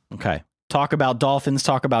 Okay. Talk about dolphins,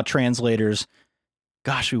 talk about translators.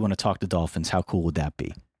 Gosh, we want to talk to dolphins. How cool would that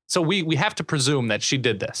be? So we have to presume that she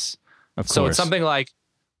did this. Of course. So it's something like,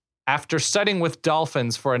 after studying with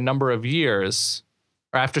dolphins for a number of years,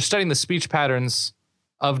 or after studying the speech patterns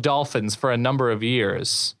of dolphins for a number of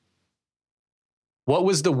years, what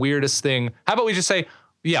was the weirdest thing? How about we just say,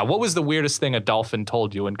 what was the weirdest thing a dolphin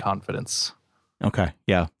told you in confidence? Okay.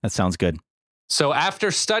 Yeah, that sounds good. So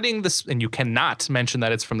after studying this, and you cannot mention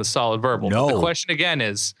that it's from the Solid Verbal. No. The question again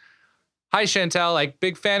is, hi, Chantel,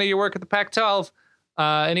 big fan of your work at the Pac-12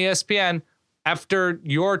 and ESPN. After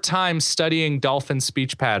your time studying dolphin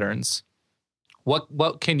speech patterns,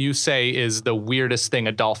 what can you say is the weirdest thing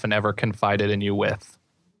a dolphin ever confided in you with?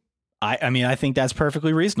 I mean, I think that's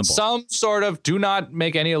perfectly reasonable. Some sort of, do not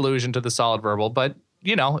make any allusion to the Solid Verbal, but,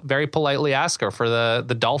 very politely ask her for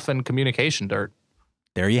the dolphin communication dirt.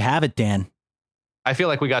 There you have it, Dan. I feel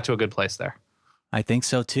like we got to a good place there. I think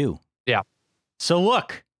so, too. Yeah. So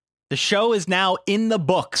look, the show is now in the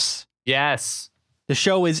books. Yes. The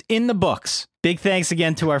show is in the books. Big thanks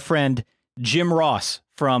again to our friend Jim Ross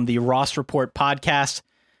from the Ross Report podcast.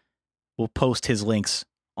 We'll post his links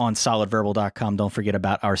on solidverbal.com. Don't forget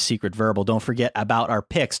about our secret verbal. Don't forget about our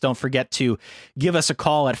picks. Don't forget to give us a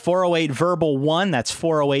call at 408-VERBAL-1. That's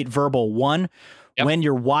 408-VERBAL-1. Yep. When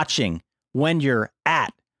you're watching, when you're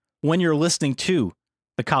listening to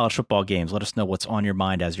the college football games, let us know what's on your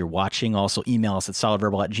mind as you're watching. Also, email us at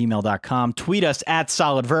solidverbal@gmail.com. Tweet us at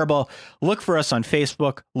solidverbal. Look for us on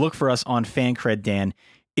Facebook. Look for us on FanCred, Dan.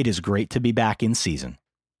 It is great to be back in season.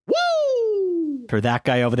 Woo! For that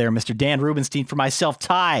guy over there, Mr. Dan Rubenstein, for myself,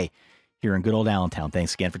 Ty, here in good old Allentown.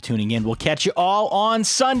 Thanks again for tuning in. We'll catch you all on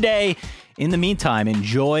Sunday. In the meantime,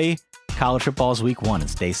 enjoy college football's week 1 and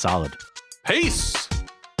stay solid. Peace!